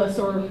amaryllis,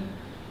 or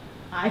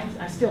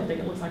I still think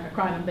it looks like a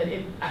crinum, but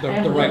it...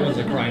 The right one's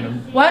a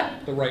crinum.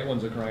 What? The right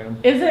one's a crinum.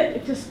 Is it?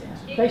 It just,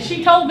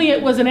 she told me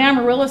it was an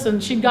amaryllis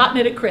and she'd gotten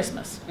it at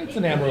Christmas. It's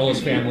an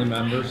amaryllis family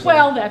member. So.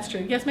 Well, that's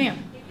true. Yes, ma'am.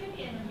 It could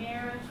be an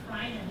American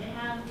crinum. They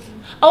have...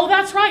 Oh,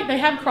 that's right. They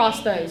have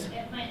crossed those.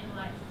 It might be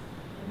like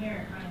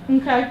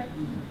American crinum. Okay.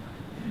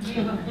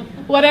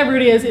 Whatever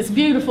it is, it's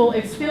beautiful.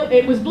 It's still,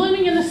 it was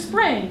blooming in the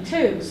spring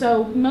too,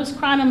 so most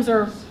crinums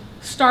are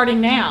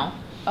starting now.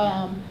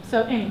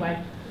 So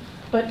anyway,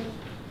 but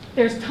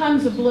there's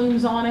tons of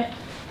blooms on it.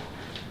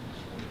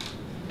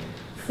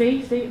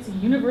 See, it's the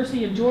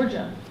University of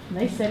Georgia, and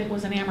they said it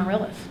was an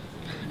amaryllis.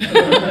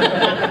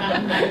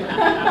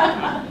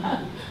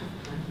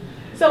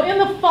 So in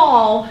the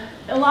fall,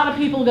 a lot of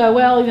people go,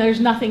 well, there's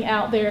nothing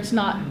out there.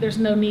 There's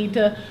no need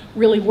to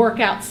really work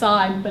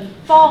outside. But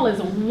fall is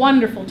a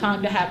wonderful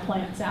time to have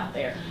plants out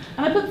there.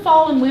 And I put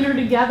fall and winter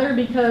together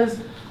because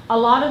a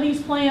lot of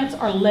these plants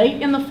are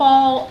late in the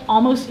fall,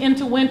 almost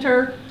into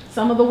winter.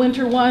 Some of the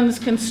winter ones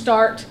can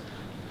start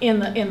in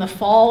the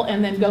fall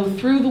and then go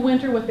through the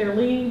winter with their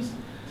leaves.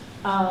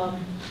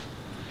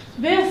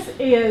 This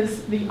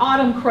is the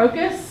autumn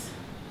crocus.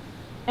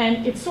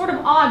 And it's sort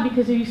of odd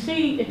because you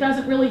see it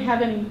doesn't really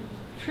have any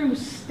true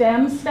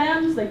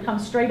stems. They come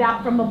straight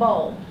out from the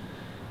bulb.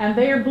 And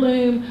they are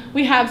bloom.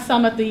 We have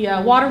some at the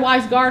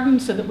Waterwise Garden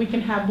so that we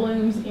can have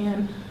blooms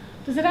in,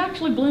 does it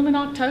actually bloom in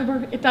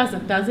October? It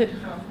doesn't, does it?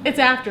 It's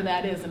after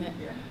that, isn't it?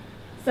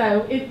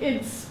 So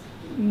it's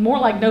more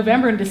like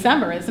November and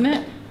December, isn't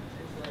it?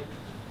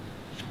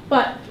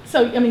 But,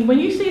 so, I mean, when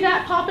you see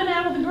that popping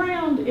out of the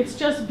ground, it's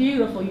just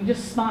beautiful. You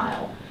just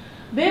smile.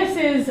 This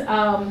is,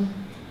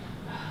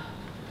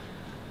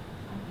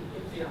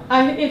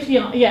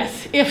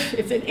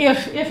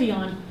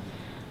 Iphion.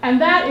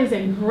 And that is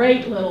a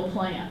great little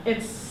plant.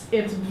 It's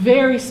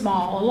very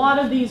small. A lot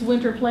of these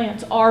winter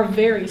plants are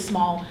very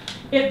small.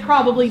 It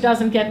probably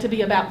doesn't get to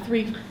be about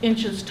 3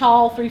 inches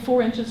tall,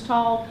 4 inches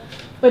tall.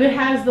 But it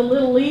has the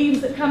little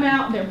leaves that come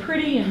out, and they're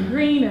pretty and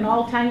green and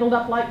all tangled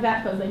up like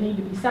that because they need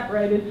to be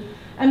separated.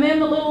 And then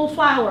the little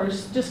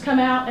flowers just come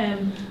out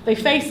and they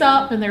face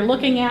up and they're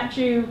looking at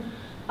you.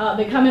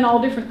 They come in all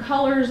different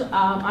colors.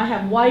 I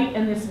have white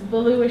and this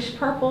bluish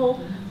purple.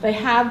 They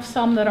have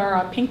some that are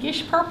a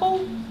pinkish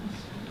purple,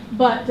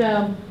 but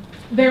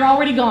they're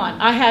already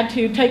gone. I had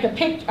to take a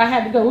picture. I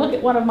had to go look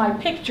at one of my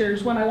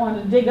pictures when I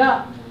wanted to dig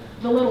up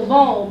the little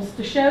bulbs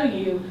to show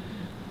you,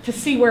 to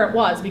see where it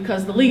was,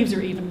 because the leaves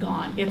are even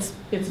gone. It's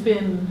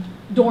been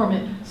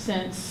dormant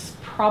since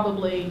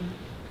probably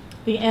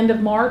the end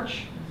of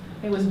March.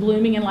 It was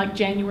blooming in like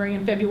January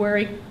and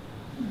February.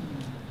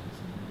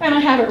 And I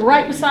have it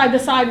right beside the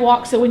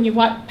sidewalk, so when you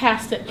walk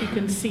past it, you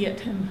can see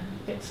it and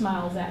it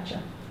smiles at you.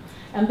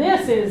 And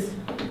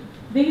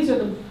these are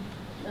the,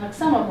 like,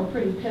 some of them are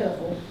pretty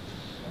pitiful.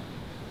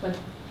 But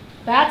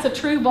that's a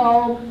true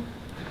bulb.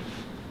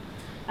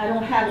 I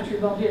don't have a true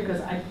bulb here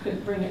because I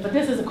couldn't bring it, but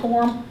this is a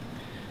corm.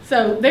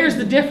 So there's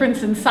the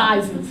difference in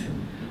sizes.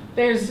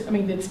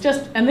 It's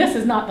just, and this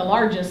is not the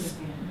largest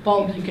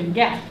bulb you can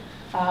get.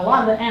 A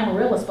lot of the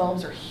amaryllis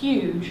bulbs are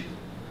huge.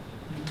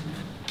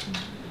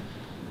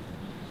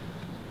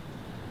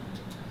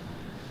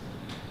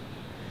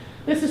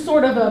 This is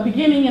sort of a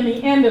beginning and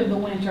the end of the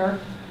winter.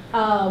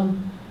 Toad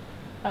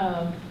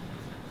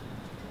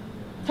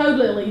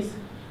lilies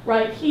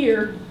right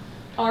here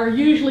are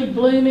usually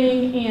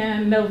blooming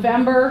in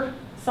November,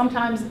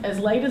 sometimes as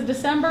late as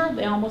December.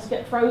 They almost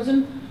get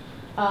frozen.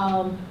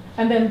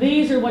 And then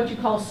these are what you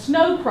call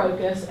snow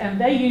crocus, and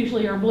they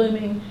usually are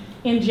blooming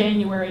in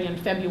January and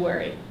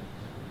February.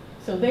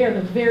 So they are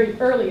the very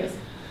earliest.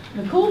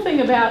 The cool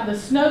thing about the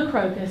snow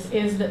crocus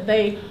is that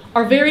they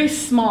are very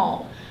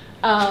small.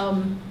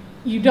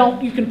 You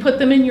can put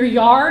them in your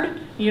yard.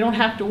 You don't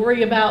have to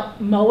worry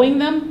about mowing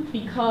them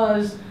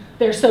because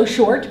they're so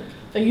short.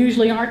 They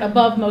usually aren't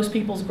above most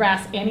people's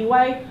grass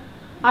anyway.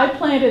 I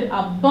planted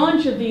a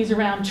bunch of these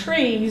around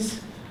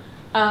trees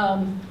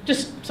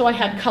just so I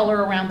had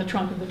color around the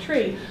trunk of the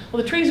tree.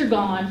 Well, the trees are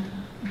gone,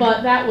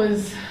 but that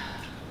was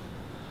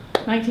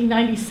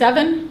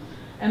 1997,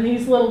 and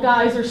these little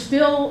guys are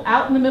still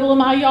out in the middle of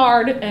my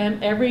yard,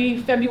 and every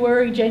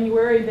February,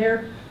 January,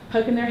 they're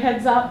poking their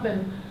heads up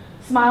and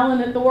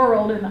smiling at the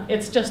world, and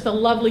it's just a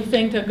lovely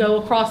thing to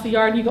go across the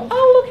yard and you go,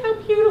 oh, look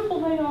how beautiful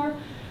they are.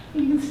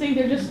 And you can see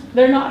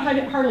they're not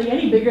hardly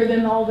any bigger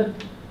than all the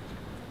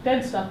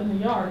dead stuff in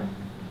the yard.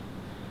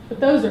 But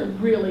those are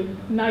really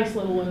nice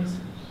little ones.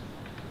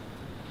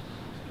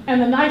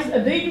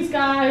 And these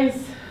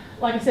guys,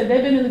 like I said,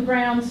 they've been in the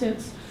ground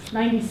since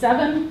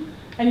 97,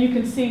 and you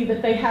can see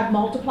that they have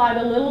multiplied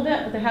a little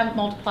bit, but they haven't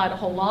multiplied a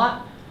whole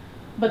lot,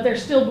 but they're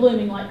still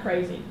blooming like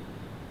crazy.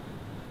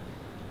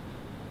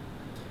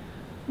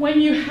 When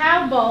you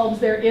have bulbs,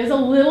 there is a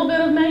little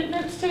bit of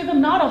maintenance to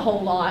them, not a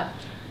whole lot.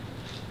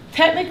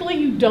 Technically,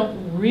 you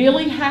don't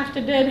really have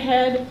to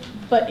deadhead,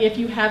 but if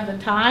you have the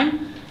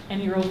time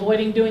and you're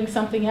avoiding doing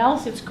something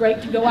else, it's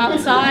great to go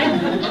outside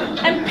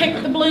and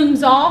pick the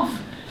blooms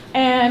off,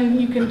 and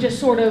you can just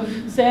sort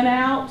of zen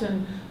out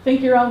and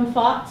think your own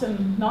thoughts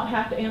and not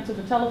have to answer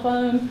the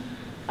telephone.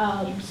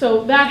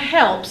 So that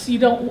helps. You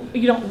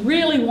don't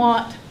really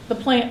want the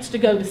plants to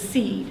go to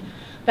seed.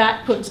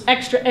 That puts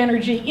extra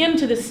energy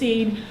into the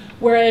seed,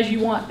 whereas you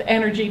want the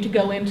energy to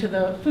go into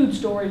the food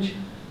storage,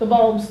 the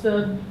bulbs,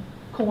 the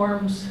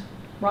corms,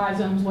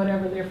 rhizomes,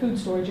 whatever their food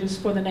storage is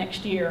for the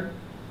next year.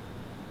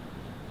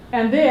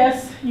 And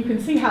this, you can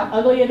see how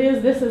ugly it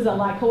is. This is a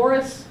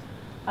lycoris,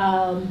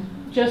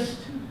 just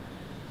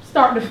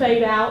starting to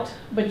fade out,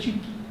 but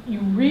you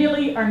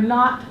really are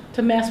not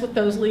to mess with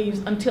those leaves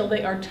until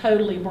they are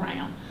totally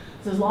brown.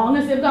 So as long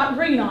as they've got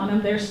green on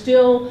them, they're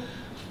still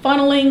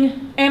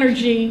funneling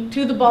energy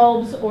to the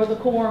bulbs or the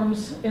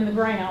corms in the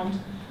ground.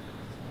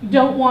 You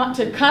don't want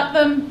to cut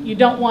them. You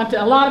don't want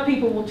to, a lot of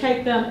people will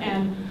take them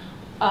and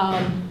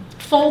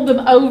fold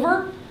them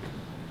over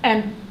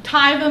and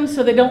tie them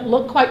so they don't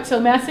look quite so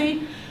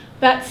messy.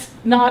 That's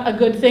not a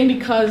good thing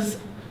because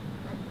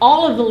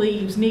all of the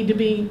leaves need to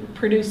be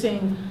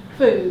producing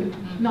food,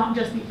 not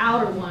just the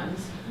outer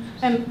ones.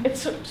 And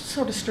it's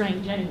sort of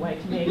strange anyway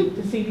to me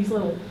to see these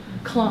little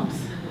clumps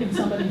in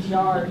somebody's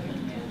yard.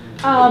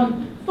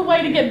 The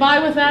way to get by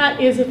with that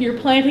is if you're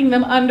planting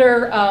them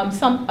under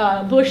some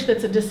bush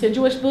that's a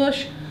deciduous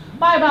bush,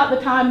 by about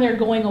the time they're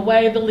going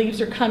away, the leaves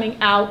are coming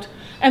out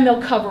and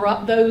they'll cover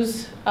up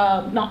those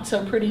not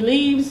so pretty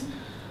leaves.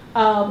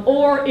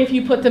 Or if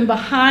you put them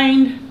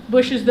behind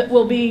bushes that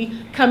will be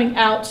coming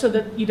out so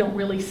that you don't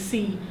really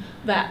see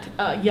that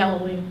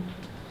yellowing.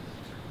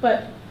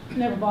 But it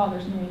never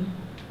bothers me.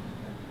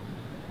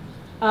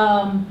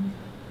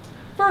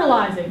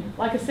 Fertilizing.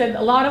 Like I said,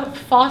 a lot of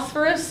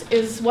phosphorus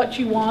is what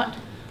you want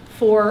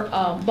for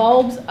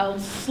bulbs, a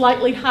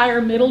slightly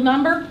higher middle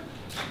number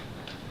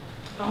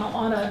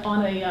on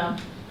a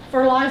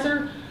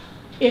fertilizer.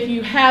 If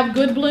you have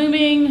good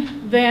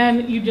blooming,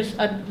 then you just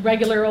a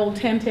regular old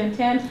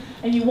 10-10-10,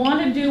 and you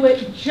want to do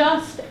it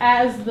just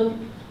as the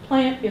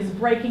plant is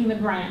breaking the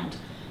ground.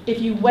 If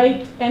you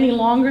wait any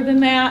longer than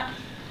that,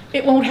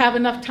 it won't have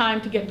enough time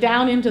to get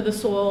down into the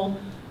soil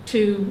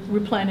to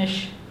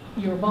replenish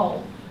your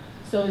bulb.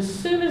 So as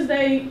soon as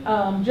they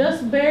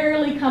just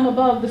barely come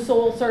above the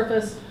soil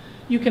surface,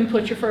 you can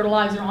put your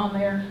fertilizer on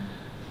there.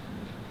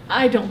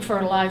 I don't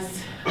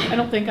fertilize. I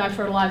don't think I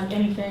fertilized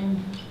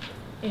anything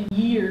in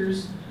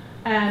years,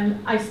 and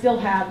I still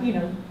have, you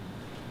know,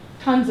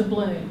 tons of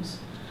blooms.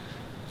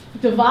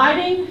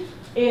 Dividing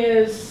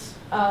is,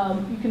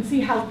 you can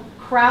see how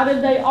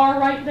crowded they are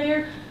right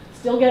there.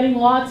 Still getting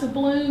lots of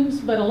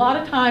blooms, but a lot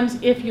of times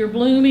if your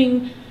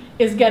blooming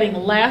is getting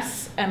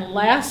less and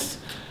less,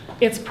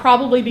 it's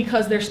probably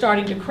because they're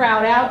starting to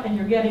crowd out and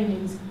you're getting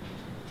these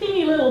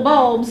teeny little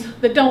bulbs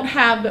that don't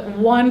have but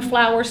one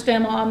flower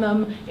stem on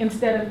them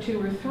instead of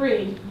 2 or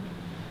 3.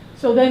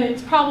 So then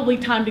it's probably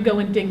time to go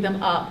and dig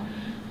them up.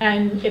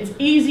 And it's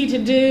easy to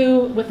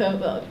do with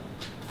a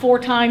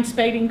 4-tine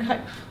spading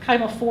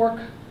kind of fork.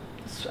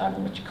 I don't know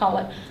what you call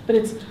it, but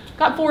it's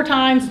got 4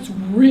 tines. It's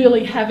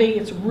really heavy.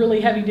 It's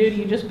really heavy duty.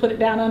 You just put it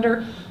down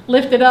under,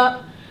 lift it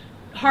up.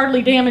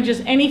 Hardly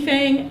damages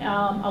anything.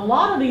 A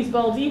lot of these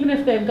bulbs, even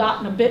if they've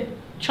gotten a bit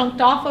chunked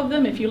off of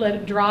them, if you let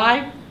it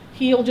dry,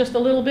 heal just a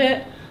little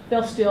bit,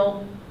 they'll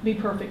still be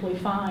perfectly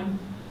fine.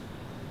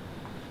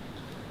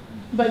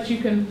 But you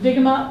can dig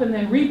them up and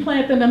then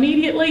replant them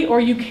immediately, or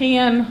you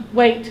can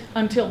wait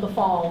until the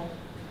fall.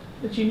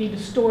 But you need to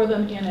store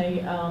them in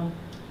a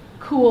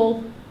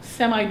cool,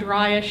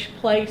 semi-dryish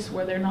place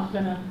where they're not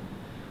going to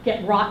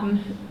get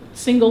rotten,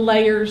 single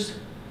layers.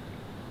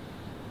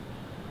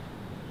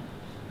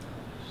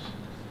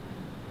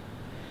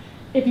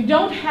 If you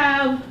don't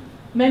have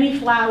many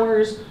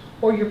flowers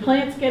or your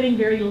plant's getting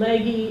very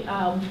leggy.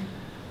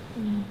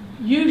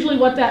 Usually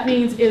what that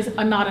means is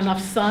not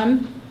enough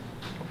sun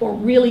or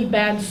really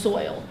bad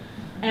soil.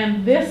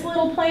 And this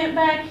little plant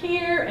back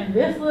here and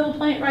this little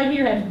plant right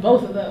here had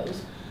both of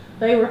those.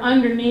 They were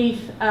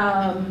underneath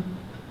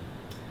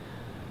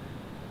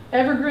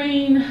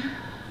evergreen,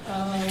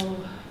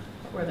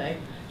 what were they?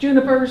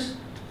 Junipers.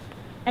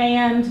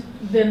 And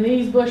then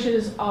these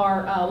bushes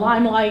are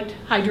limelight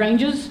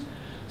hydrangeas.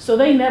 So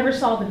they never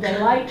saw the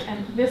daylight.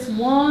 And this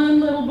one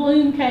little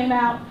bloom came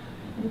out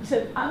and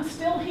said, I'm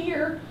still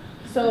here.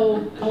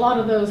 So a lot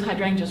of those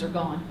hydrangeas are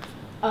gone.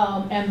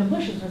 And the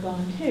bushes are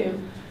gone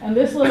too. And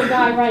this little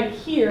guy right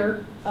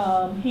here,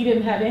 he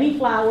didn't have any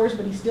flowers,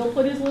 but he still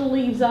put his little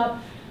leaves up.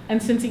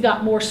 And since he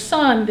got more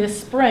sun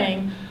this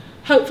spring,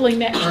 hopefully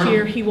next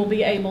year he will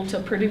be able to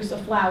produce a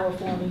flower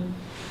for me.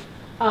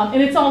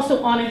 And it's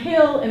also on a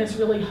hill, and it's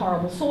really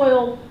horrible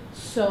soil.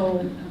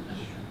 So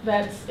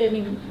that's, I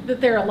mean, that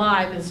they're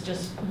alive is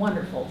just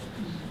wonderful.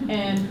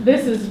 And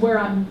this is where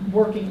I'm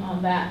working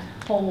on that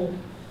whole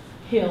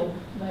hill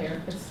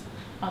there. It's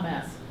a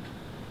mess.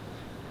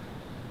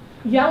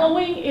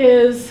 Yellowing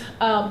is,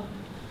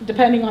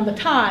 depending on the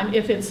time,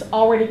 if it's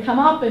already come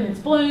up and it's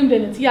bloomed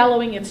and it's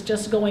yellowing, it's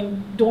just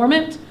going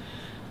dormant.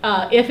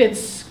 If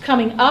it's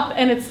coming up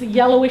and it's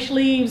yellowish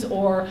leaves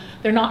or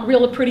they're not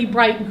really pretty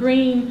bright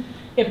green,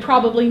 it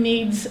probably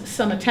needs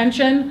some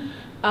attention.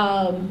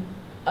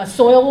 A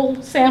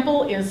soil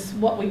sample is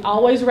what we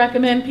always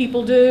recommend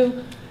people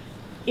do.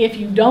 If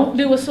you don't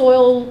do a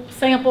soil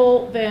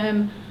sample,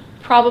 then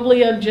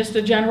probably just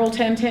a general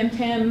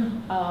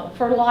 10-10-10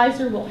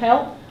 fertilizer will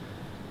help.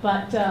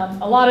 But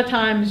a lot of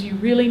times you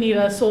really need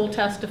a soil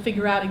test to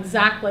figure out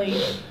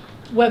exactly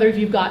whether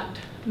you've got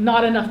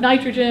not enough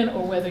nitrogen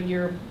or whether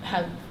you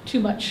have too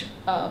much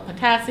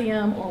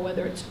potassium or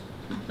whether it's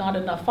not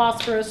enough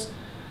phosphorus.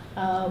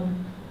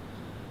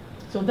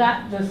 So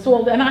that the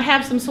soil, and I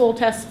have some soil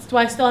tests. Do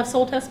I still have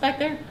soil tests back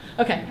there?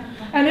 Okay.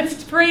 And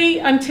it's free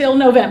until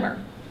November.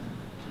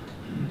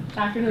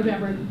 After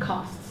November, it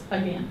costs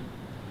again.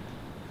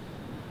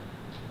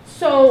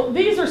 So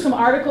these are some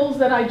articles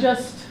that I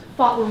just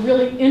thought were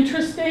really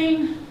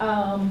interesting.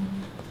 And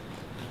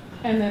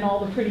then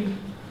all the pretty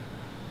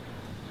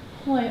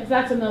plants.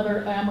 That's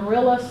another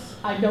amaryllis.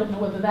 I don't know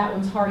whether that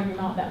one's hardy or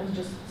not. That was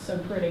just so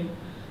pretty.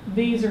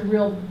 These are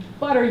real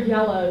butter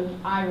yellow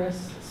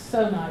iris.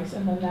 So nice.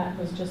 And then that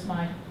was just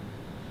my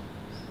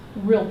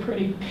real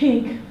pretty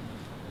pink.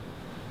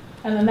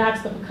 And then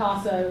that's the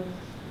Picasso.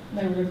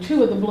 There were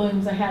 2 of the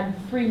blooms. I had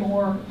 4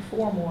 more,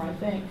 I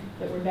think,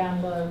 that were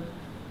down low.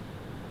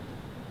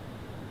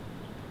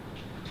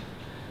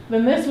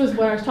 Then this was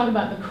what I was talking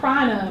about, the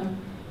crinum.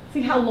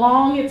 See how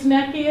long its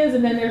neck is?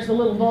 And then there's the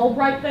little bulb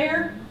right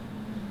there.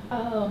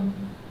 So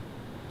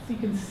you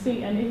can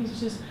see, and it's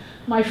just,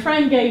 my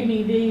friend gave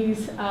me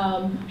these.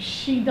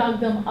 She dug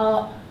them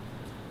up.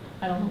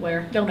 I don't know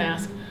where, don't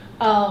ask.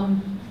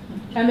 And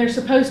they're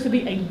supposed to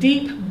be a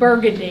deep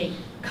burgundy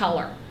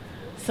color.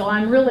 So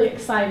I'm really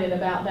excited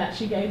about that.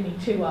 She gave me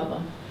 2 of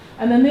them.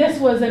 And then this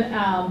was an,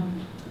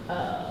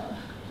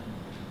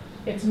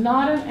 it's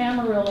not an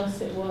amaryllis,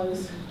 it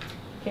was,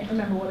 can't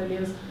remember what it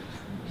is,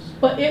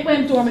 but it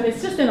went dormant.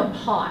 It's just in a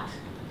pot.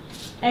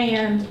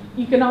 And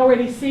you can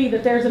already see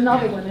that there's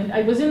another one. And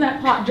it was in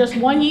that pot just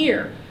 1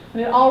 year,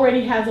 and it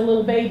already has a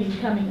little baby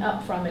coming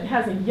up from it. It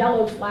has a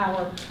yellow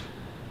flower.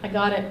 I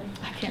got it,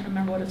 I can't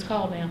remember what it's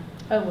called now.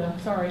 Oh well,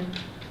 sorry.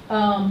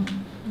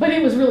 But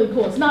it was really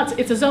cool.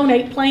 It's a zone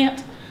 8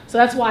 plant, so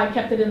that's why I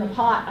kept it in the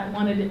pot. I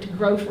wanted it to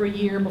grow for a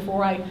year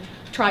before I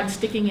tried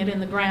sticking it in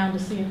the ground to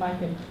see if I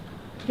could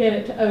get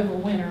it to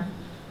overwinter.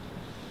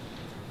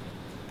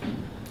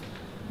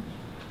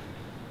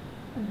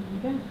 And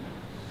there you go.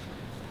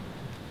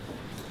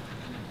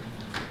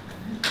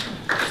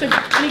 So,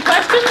 any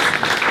questions?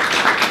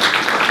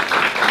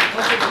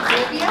 Was it a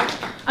clivia?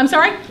 I'm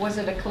sorry? Was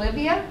it a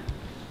clivia?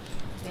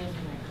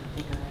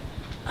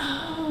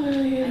 Oh,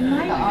 it The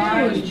might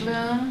orange be.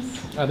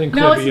 blooms? I think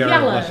No, it's clivia are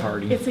yellow. less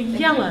hardy. It's a It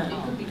yellow.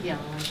 could be yellow,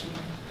 I think.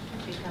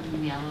 It could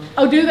become yellow.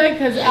 Oh, do they?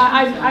 Because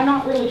I'm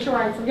not really sure.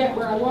 I forget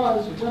where I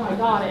was when I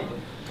got it.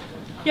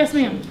 Yes,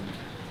 ma'am.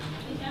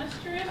 The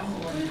asterisk,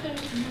 what does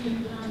that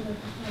mean on the,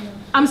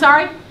 I'm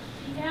sorry?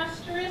 the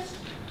asterisk,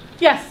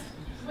 Yes.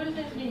 what does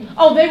that mean?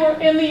 Oh, they were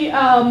in the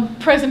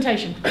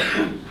presentation.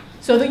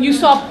 So that you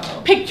saw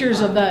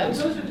pictures of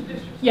those. Those are the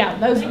pictures. Yeah,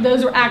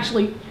 those are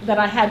actually that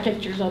I had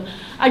pictures of.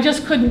 I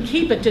just couldn't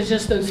keep it to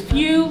just those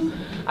few.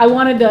 I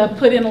wanted to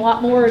put in a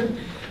lot more.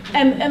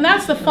 And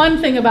that's the fun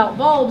thing about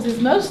bulbs is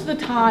most of the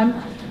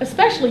time,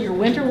 especially your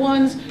winter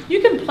ones,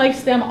 you can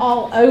place them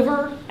all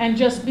over and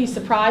just be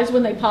surprised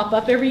when they pop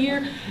up every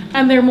year.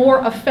 And they're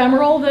more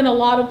ephemeral than a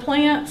lot of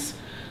plants.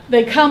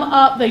 They come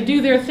up, they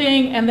do their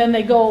thing, and then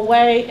they go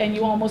away, and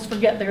you almost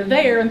forget they're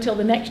there until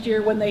the next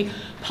year when they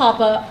pop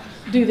up,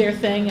 do their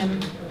thing,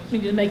 and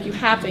to make you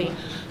happy.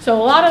 So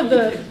a lot of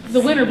the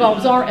winter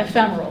bulbs are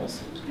ephemerals.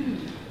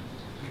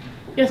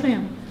 Yes,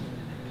 ma'am.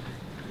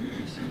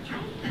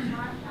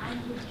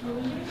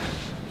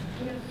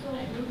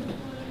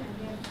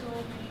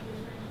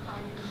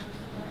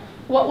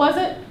 What was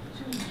it?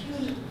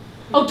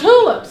 Oh,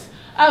 tulips.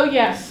 Oh,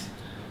 yes.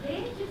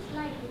 They just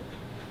like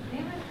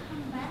never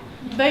come back.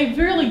 They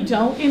really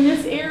don't in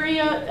this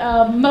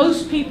area.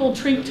 Most people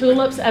treat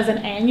tulips as an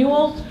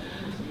annual.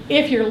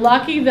 If you're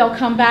lucky, they'll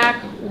come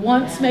back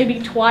once, maybe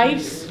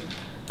twice.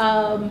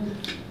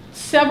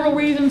 Several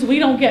reasons. We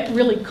don't get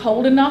really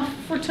cold enough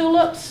for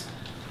tulips.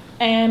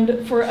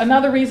 And for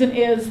another reason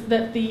is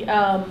that the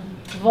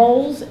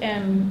voles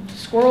and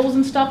squirrels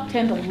and stuff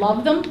tend to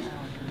love them.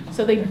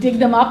 So they dig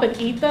them up and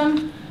eat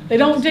them. They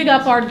don't dig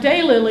up our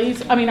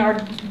our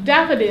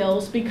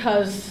daffodils,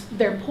 because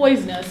they're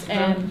poisonous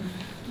and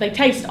they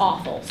taste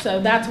awful.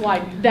 So that's why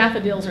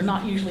daffodils are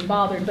not usually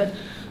bothered. But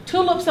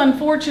tulips,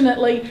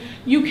 unfortunately,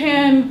 you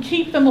can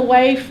keep them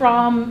away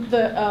from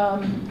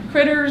the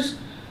critters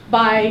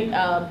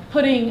by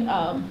putting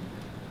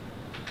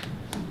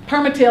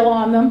permatil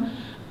on them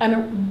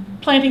and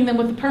planting them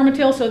with the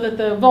permatil so that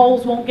the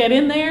voles won't get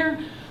in there,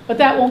 but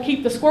that won't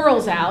keep the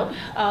squirrels out.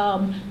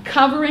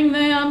 Covering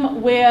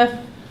them with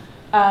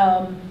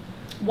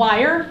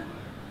wire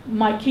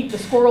might keep the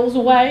squirrels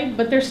away,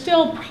 but they're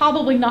still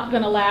probably not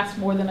going to last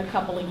more than a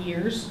couple of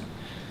years.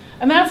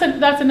 And that's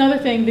another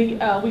thing.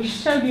 We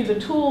showed you the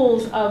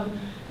tools of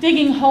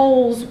digging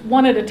holes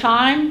one at a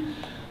time,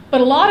 but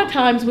a lot of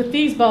times with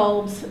these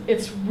bulbs,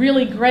 it's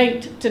really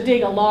great to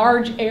dig a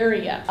large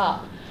area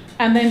up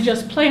and then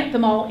just plant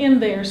them all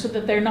in there so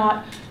that they're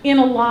not in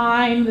a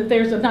line, that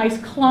there's a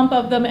nice clump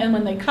of them, and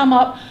when they come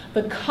up,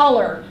 the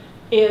color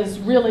is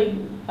really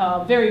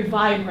very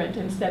vibrant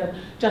instead of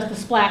just a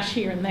splash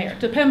here and there.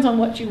 Depends on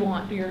what you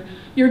want,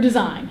 your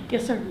design.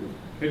 Yes, sir?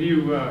 Can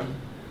you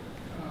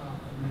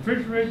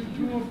refrigerate the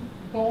tulip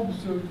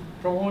bulbs to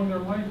prolong their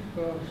life?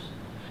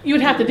 You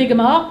would have to dig them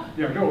up?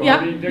 Yeah, no, Yeah,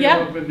 I mean, dig yeah.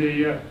 them up in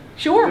the,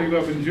 Sure. dig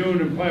them up in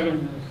June and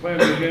plant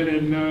them again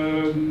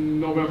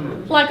in November.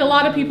 Like a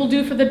lot of people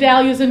do for the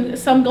dahlias and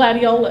some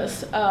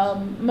gladiolas.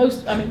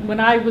 When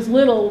I was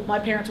little, my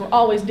parents were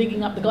always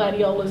digging up the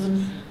gladiolas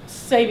and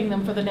saving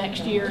them for the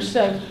next year.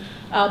 So,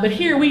 but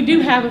here we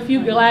do have a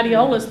few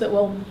gladiolas that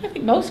I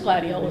think most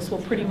gladiolas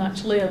will pretty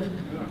much live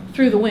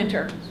through the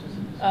winter,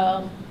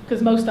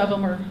 because most of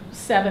them are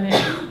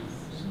 7-ish.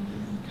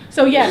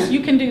 So yes,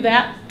 you can do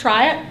that.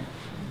 Try it.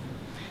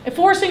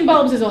 Forcing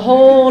bulbs is a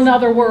whole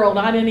nother world.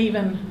 I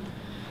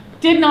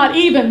did not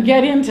even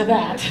get into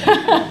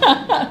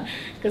that,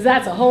 because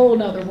that's a whole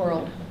nother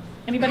world.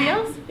 Anybody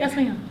else? Yes,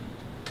 ma'am.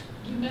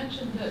 You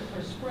mentioned that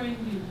for spring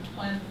you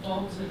plant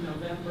bulbs in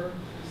November,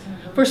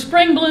 December. For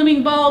spring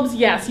blooming bulbs,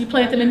 yes, you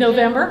plant them in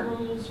November. Are there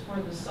rules for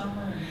the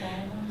summer and fall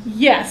ones?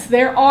 Yes,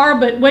 there are,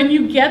 but when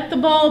you get the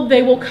bulb,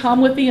 they will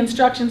come with the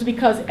instructions,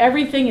 because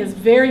everything is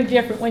very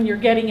different when you're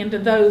getting into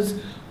those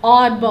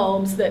odd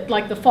bulbs that,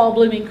 like the fall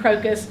blooming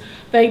crocus,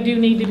 they do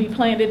need to be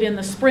planted in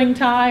the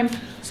springtime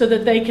so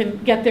that they can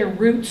get their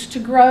roots to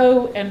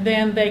grow, and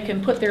then they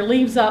can put their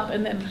leaves up,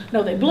 and then,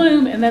 no, they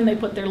bloom, and then they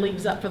put their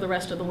leaves up for the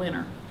rest of the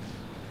winter.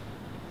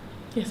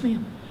 Yes,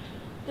 ma'am.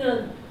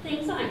 The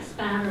things like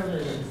spider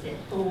lilies that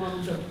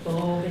form the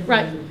bulb and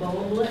Right. the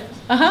bulblet,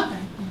 Uh-huh.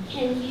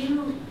 can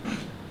you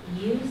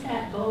use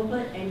that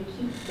bulblet and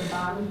keep the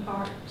bottom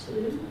part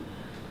too?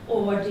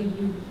 Or can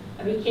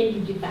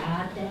you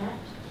divide that?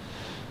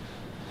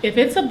 If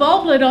it's a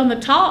bulblet on the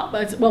top,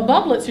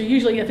 bulblets are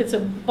usually if it's a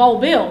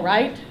bulbil,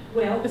 right?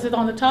 Well, Is it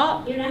on the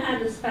top? you know how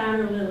the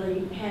spider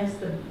lily has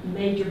the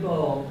major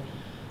bulb?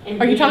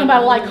 And Are you talking then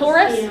about a the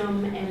lycoris?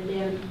 stem, and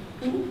then,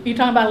 Are you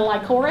talking about a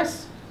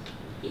lycoris?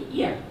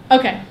 yeah.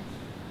 Okay.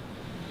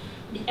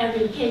 I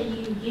mean, can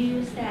you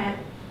use that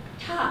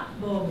top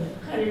bulblet,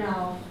 cut it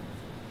off,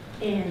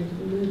 and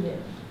move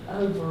it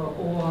over,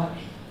 or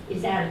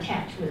is that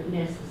attachment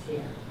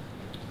necessary?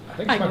 I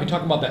think you might be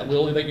talking about that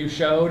lily that you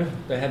showed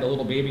that had the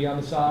little baby on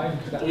the side.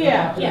 Is that what you're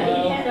Yeah. talking Yeah,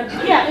 about? it had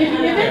a. Yeah,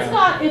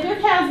 if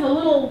it has the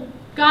little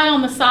guy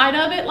on the side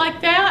of it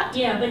like that,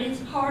 Yeah, but it's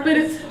part But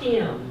of the it's-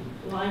 stem,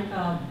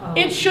 like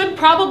it should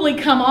probably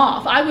come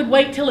off. I would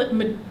wait till it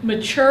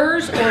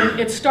matures or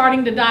it's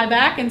starting to die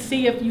back and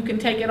see if you can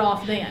take it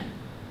off then.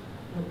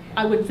 Okay.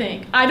 I would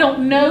think. I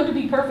don't know, to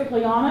be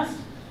perfectly honest.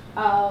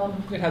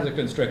 It has a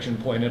constriction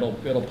point.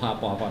 It'll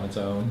pop off on its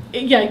own.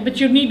 Yeah, but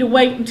you need to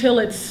wait until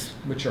it's,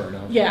 Mature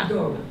enough. yeah.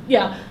 Dormant.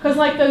 Yeah, because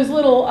like those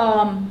little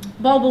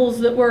bulbils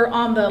that were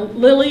on the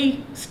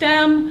lily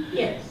stem,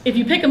 Yes. if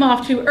you pick them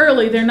off too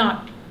early, they're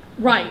not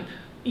ripe.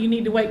 You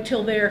need to wait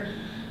till they're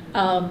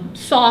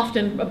soft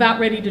and about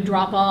ready to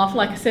drop off.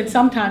 Like I said,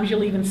 sometimes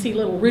you'll even see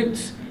little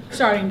roots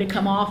starting to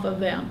come off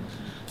of them.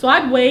 So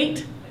I'd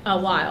wait a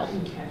while.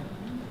 Okay.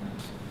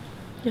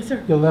 Yes,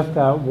 sir. You left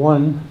out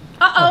one,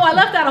 Uh-oh, I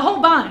left out a whole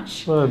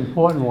bunch. well,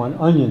 important one,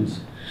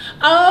 onions.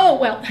 Oh,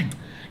 well,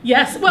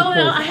 yes. Well,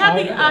 Because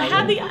I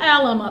had the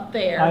alum up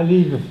there. I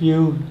leave a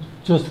few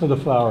just for the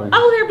flowering.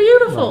 Oh, they're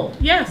beautiful.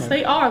 Right. Yes, Right.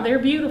 they are. They're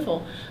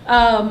beautiful.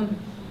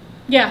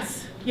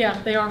 Yes, yeah,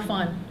 they are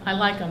fun. I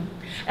like them.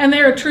 And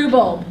they're a true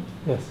bulb.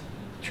 Yes.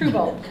 True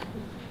bulb.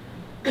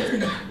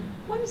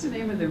 What is the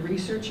name of the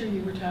researcher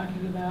you were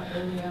talking about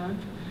early on?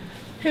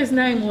 His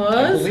name I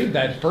was? believe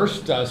that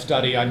first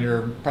study on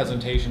your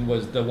presentation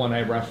was the one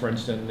I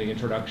referenced in the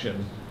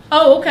introduction.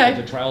 Oh, okay.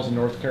 The trials in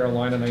North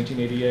Carolina,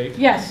 1988.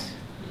 Yes.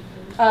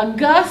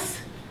 Gus,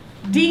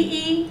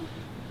 D-E,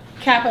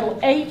 capital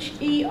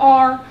H-E-R-T-O-G-H.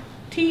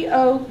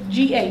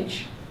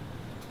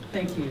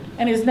 Thank you.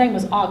 And his name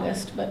was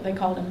August, but they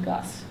called him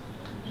Gus.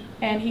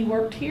 And he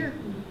worked here.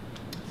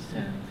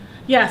 So,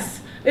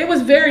 yes, it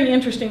was very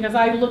interesting because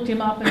I looked him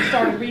up and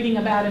started reading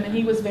about him, and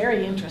he was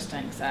very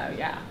interesting. So,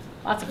 yeah,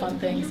 lots of fun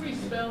things. Can you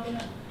respell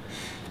that?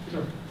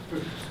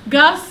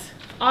 Gus,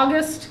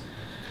 August,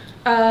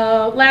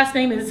 last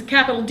name is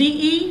capital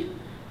D-E,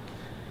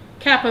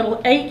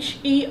 capital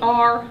H-E-R-T-O-G-H.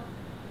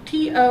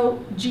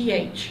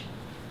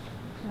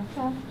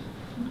 Okay.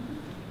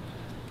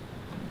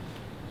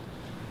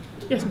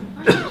 Yes, ma'am.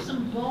 Are there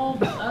some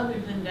bulbs other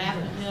than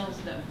daffodils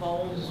that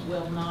bulbs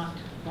will not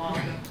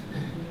bother?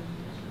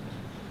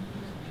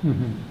 They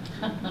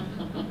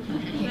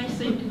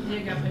seem to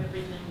dig up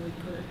everything we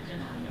put in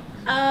our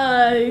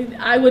yard.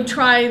 I would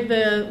try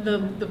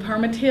the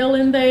permatil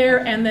in there,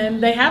 and then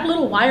they have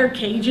little wire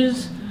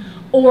cages,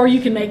 or you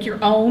can make your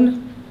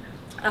own,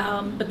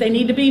 but they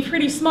need to be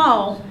pretty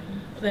small,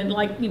 then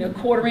like, you know,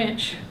 1/4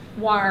 inch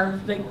wire.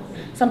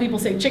 Some people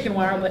say chicken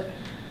wire, but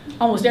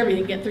almost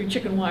everything get through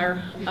chicken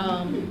wire.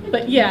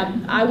 But yeah,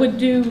 I would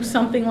do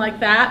something like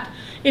that.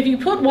 If you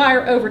put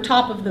wire over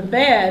top of the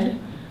bed,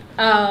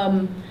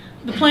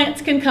 the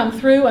plants can come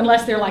through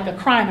unless they're like a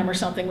crinum or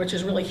something, which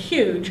is really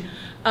huge.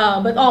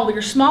 But all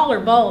your smaller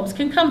bulbs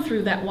can come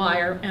through that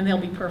wire and they'll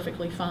be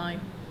perfectly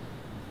fine.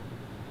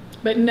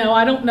 But no,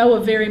 I don't know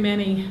of very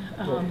many.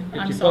 If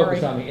I'm you sorry.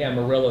 focus on the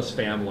amaryllis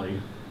family,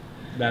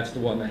 that's the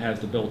one that has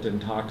the built-in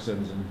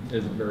toxins and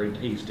isn't very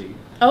tasty.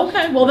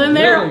 Okay, well then The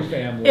there, lily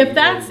family if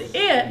that's is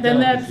it, then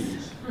that's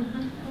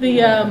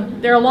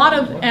delicacies. there are a lot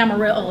of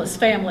amaryllis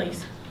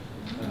families.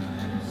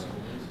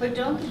 But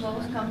don't the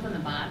bulbs come from the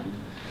bottom?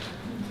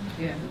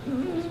 Yeah.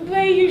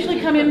 They usually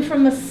come in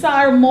from the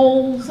sire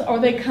molds, or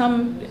they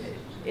come,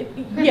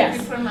 yes.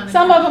 You put 'em on the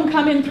Some ground. of them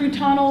come in through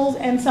tunnels,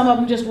 and some of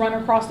them just run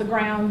across the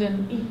ground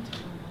and eat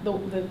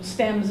the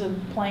stems of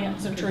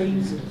plants or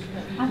trees.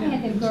 I've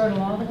had them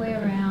girdle all the way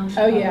around.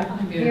 Oh, yeah.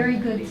 A very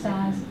good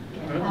size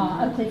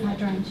oak leaf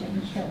hydrangea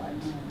and kill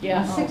it.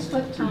 Yeah. A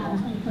 6-foot tall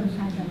oak leaf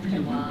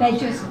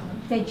hydrangea.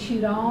 They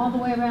chewed all the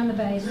way around the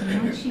base,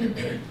 and once you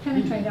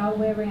penetrate all the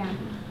way around,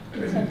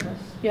 it's hopeless.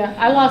 Yeah,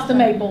 I lost a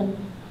maple.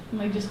 And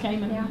they just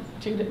came Yeah. and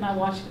chewed it, and I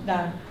watched it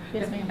die.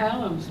 Yes, ma'am.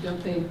 Alums,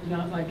 don't they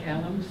not like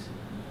alums,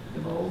 the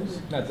bulbs?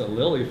 That's a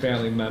lily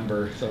family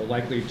member, so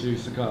likely to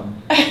succumb.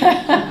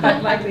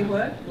 Likely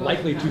what?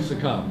 Likely to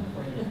succumb.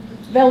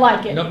 They'll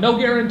like it. No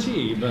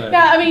guarantee, but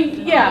Yeah, I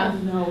mean, yeah. Oh,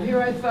 no, here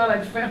I thought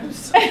I'd found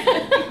some.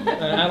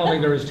 I don't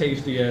think they're as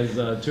tasty as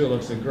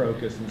tulips and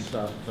crocus and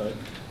stuff, but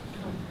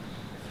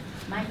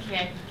My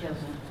cat kills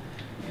them.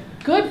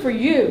 Good for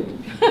you.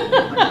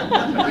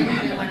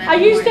 I I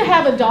used to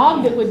have a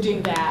dog that would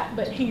do that,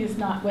 but he is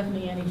not with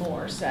me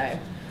anymore. So,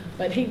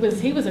 but he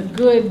was a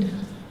good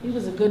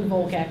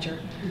vole catcher.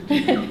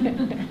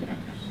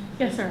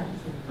 Yes, sir.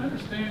 I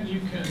understand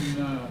you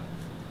can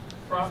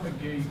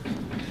propagate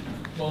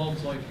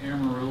bulbs like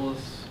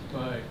amaryllis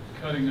by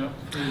cutting up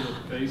through the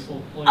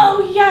basal plate.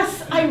 Oh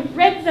yes, I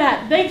read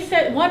that. They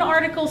said one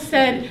article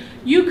said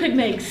you could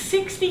make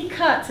 60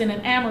 cuts in an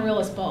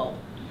amaryllis bulb.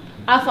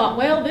 I thought,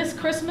 well, this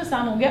Christmas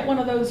I'm gonna get one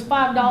of those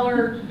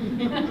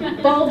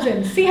 $5 bulbs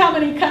and see how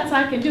many cuts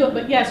I can do it.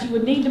 But yes, you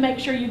would need to make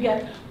sure you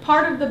get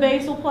part of the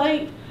basal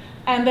plate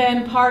and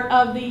then part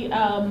of the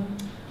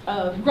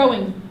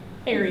growing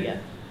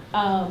area.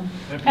 Have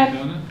you and-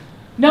 done it?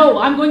 No,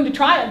 I'm going to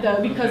try it though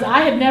because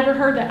I had never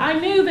heard that. I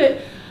knew that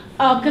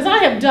because I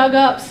have dug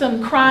up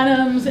some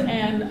crinums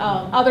and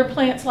other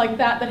plants like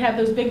that have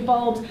those big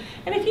bulbs.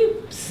 And if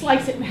you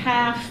slice it in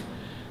half,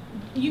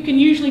 you can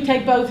usually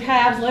take both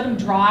halves, let them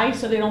dry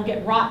so they don't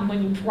get rotten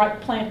when you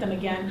plant them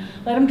again.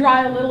 Let them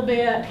dry a little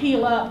bit,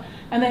 heal up,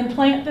 and then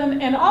plant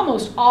them. And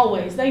almost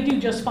always they do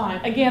just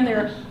fine. Again,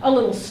 they're a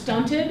little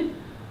stunted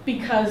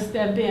because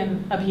they've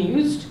been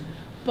abused,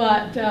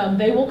 but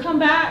they will come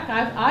back.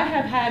 I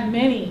have had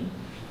many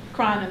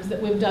crinums that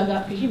we've dug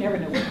up, because you never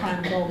know what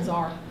crinum bulbs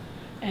are,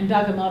 and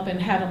dug them up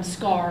and had them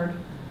scarred,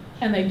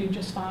 and they do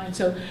just fine.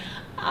 So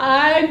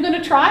I'm going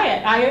to try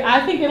it.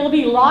 I think it'll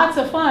be lots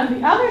of fun.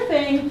 The other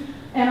thing,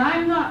 and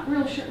I'm not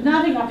real sure,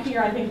 nothing up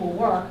here I think will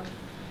work,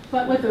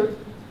 but with the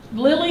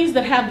lilies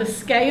that have the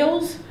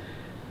scales,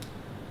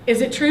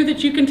 is it true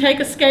that you can take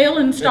a scale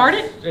and start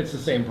it? it's the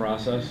same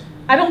process.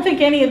 I don't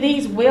think any of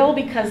these will,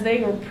 because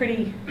they were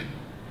pretty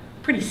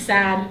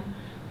sad,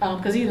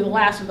 because either the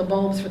last or the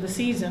bulbs for the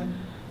season.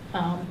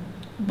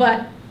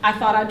 But I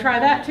thought I'd try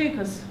that too,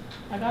 because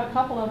I got a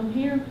couple of them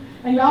here.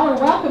 And y'all are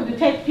welcome to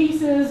take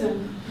pieces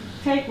and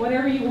take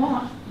whatever you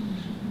want.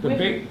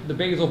 The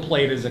basal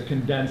plate is a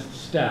condensed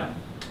stem,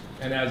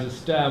 and as a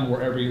stem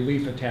where every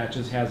leaf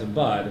attaches has a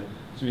bud,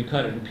 so you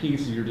cut it in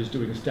pieces, you're just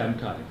doing stem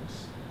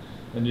cuttings.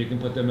 And you can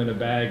put them in a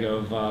bag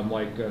of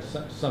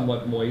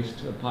somewhat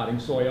moist potting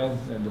soil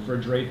and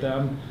refrigerate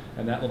them,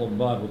 and that little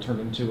bud will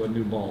turn into a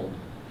new bulb.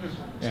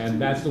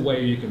 And that's the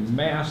way you can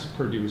mass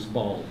produce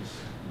bulbs.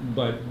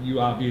 But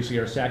you obviously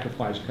are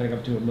sacrificed cutting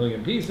up to 1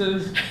 million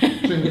pieces so you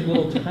can get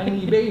little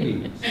tiny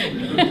babies.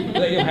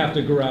 They have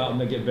to grow out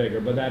and they get bigger,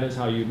 but that is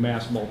how you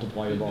mass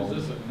multiply your bulbs.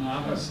 Is this a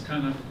novice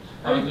kind of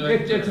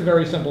project? It's a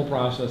very simple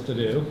process to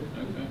do.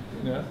 Okay.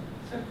 Yeah.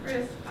 So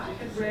Chris, I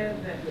had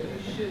read that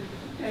you should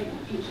take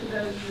each of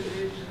those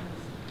divisions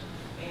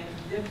and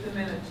dip them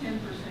in a 10%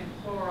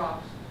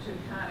 Clorox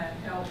to kind of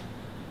help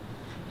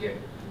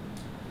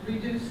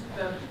reduce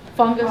the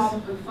Fungus?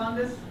 problem with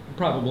fungus.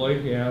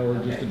 Probably, yeah, or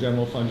just a Okay.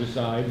 general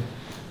fungicide.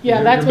 Yeah,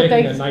 You're- that's you're what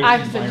they, making a nice I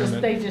said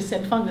environment. they just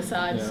said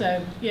fungicide, Yeah.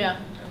 so, yeah.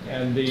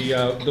 And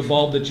the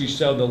bulb that you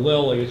showed, the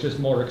lily, it's just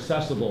more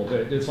accessible.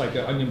 It's like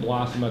an onion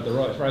blossom at the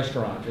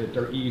restaurant.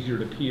 They're easier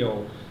to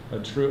peel. A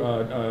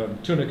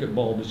tunicate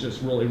bulb is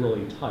just really,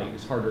 really tight.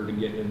 It's harder to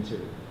get into.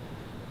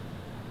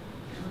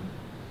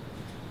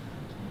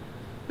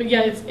 But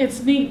yeah,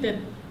 it's neat that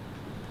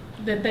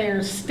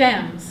they're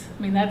stems.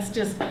 I mean, that's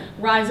just,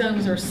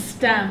 rhizomes are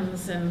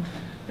stems, and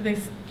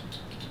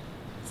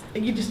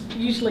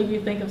usually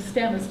you think of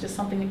stem as just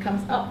something that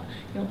comes up.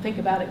 You don't think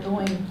about it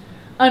going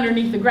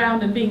underneath the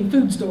ground and being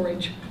food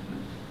storage.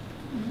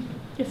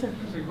 Yes, sir.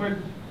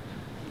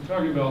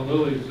 Talking about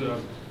lilies,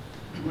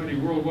 Mighty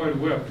World Wide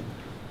Web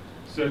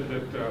said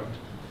that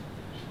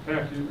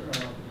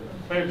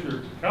plant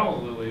your calla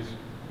lilies,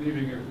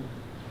 leaving a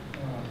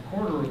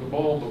quarter of the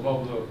bulb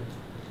above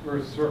the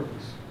Earth's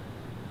surface.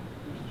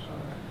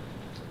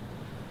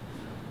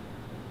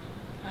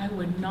 I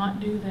would not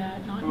do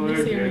that, not in Oh,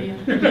 this okay. area.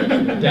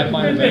 That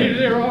might have been,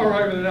 They're all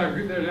right, but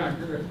they're not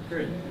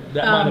great.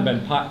 that might have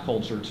been pot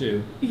culture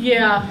too.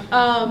 Yeah,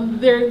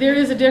 there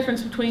is a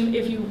difference between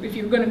if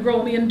you're going to grow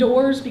them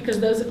indoors, because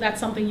that's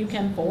something you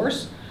can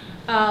force.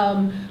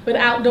 But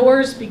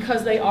outdoors,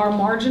 because they are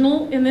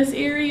marginal in this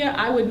area,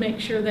 I would make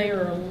sure they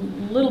are a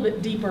little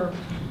bit deeper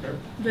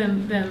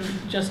than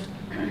just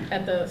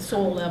at the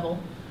soil level.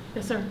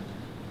 Yes, sir.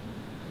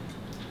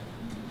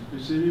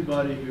 Is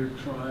anybody here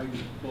trying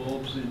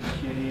bulbs in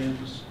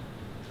cans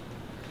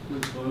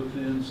with both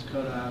ends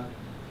cut out?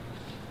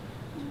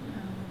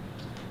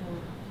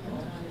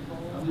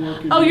 I'm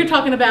working. Oh, you're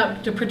talking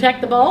about to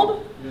protect the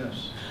bulb?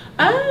 Yes.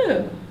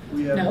 Oh,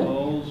 We have no.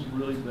 moles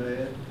really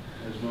bad,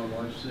 as my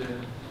wife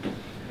said,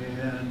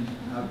 and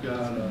I've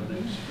got an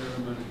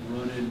experiment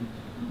running,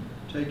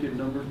 taking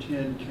number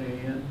 10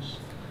 cans,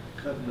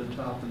 cutting the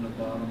top and the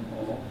bottom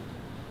off,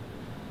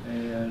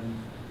 and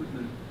putting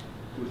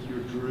it with your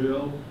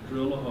drill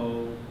a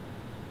hole,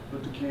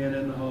 put the can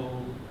in the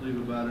hole, leave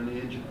about an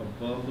inch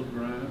above the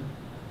ground,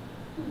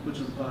 put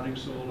some potting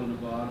soil in the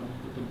bottom,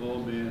 put the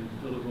bulb in,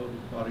 fill it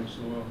with potting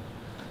soil,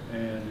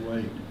 and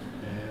wait.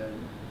 And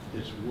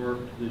it's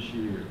worked this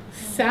year.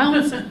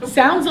 Sounds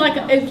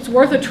like it's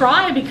worth a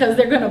try, because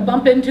they're going to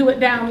bump into it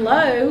down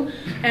low,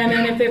 and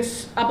then if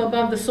it's up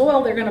above the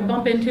soil, they're going to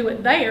bump into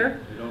it there.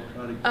 They don't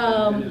try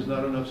to, there's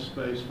not enough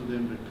space for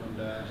them to come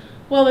down.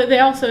 Well, they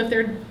also, if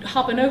they're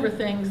hopping over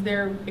things,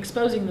 they're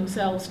exposing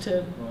themselves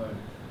to Right.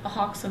 the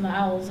hawks and the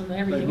owls and They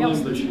everything else.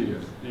 bloom this year,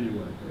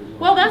 anyway.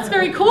 Well, that's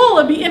very cool.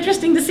 It'd be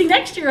interesting to see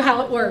next year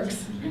how it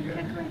works.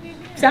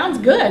 Sounds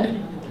good.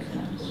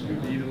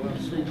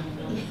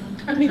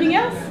 Anything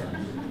else?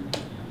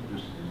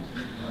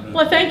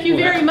 Well, thank you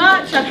very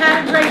much. I've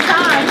had a great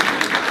time.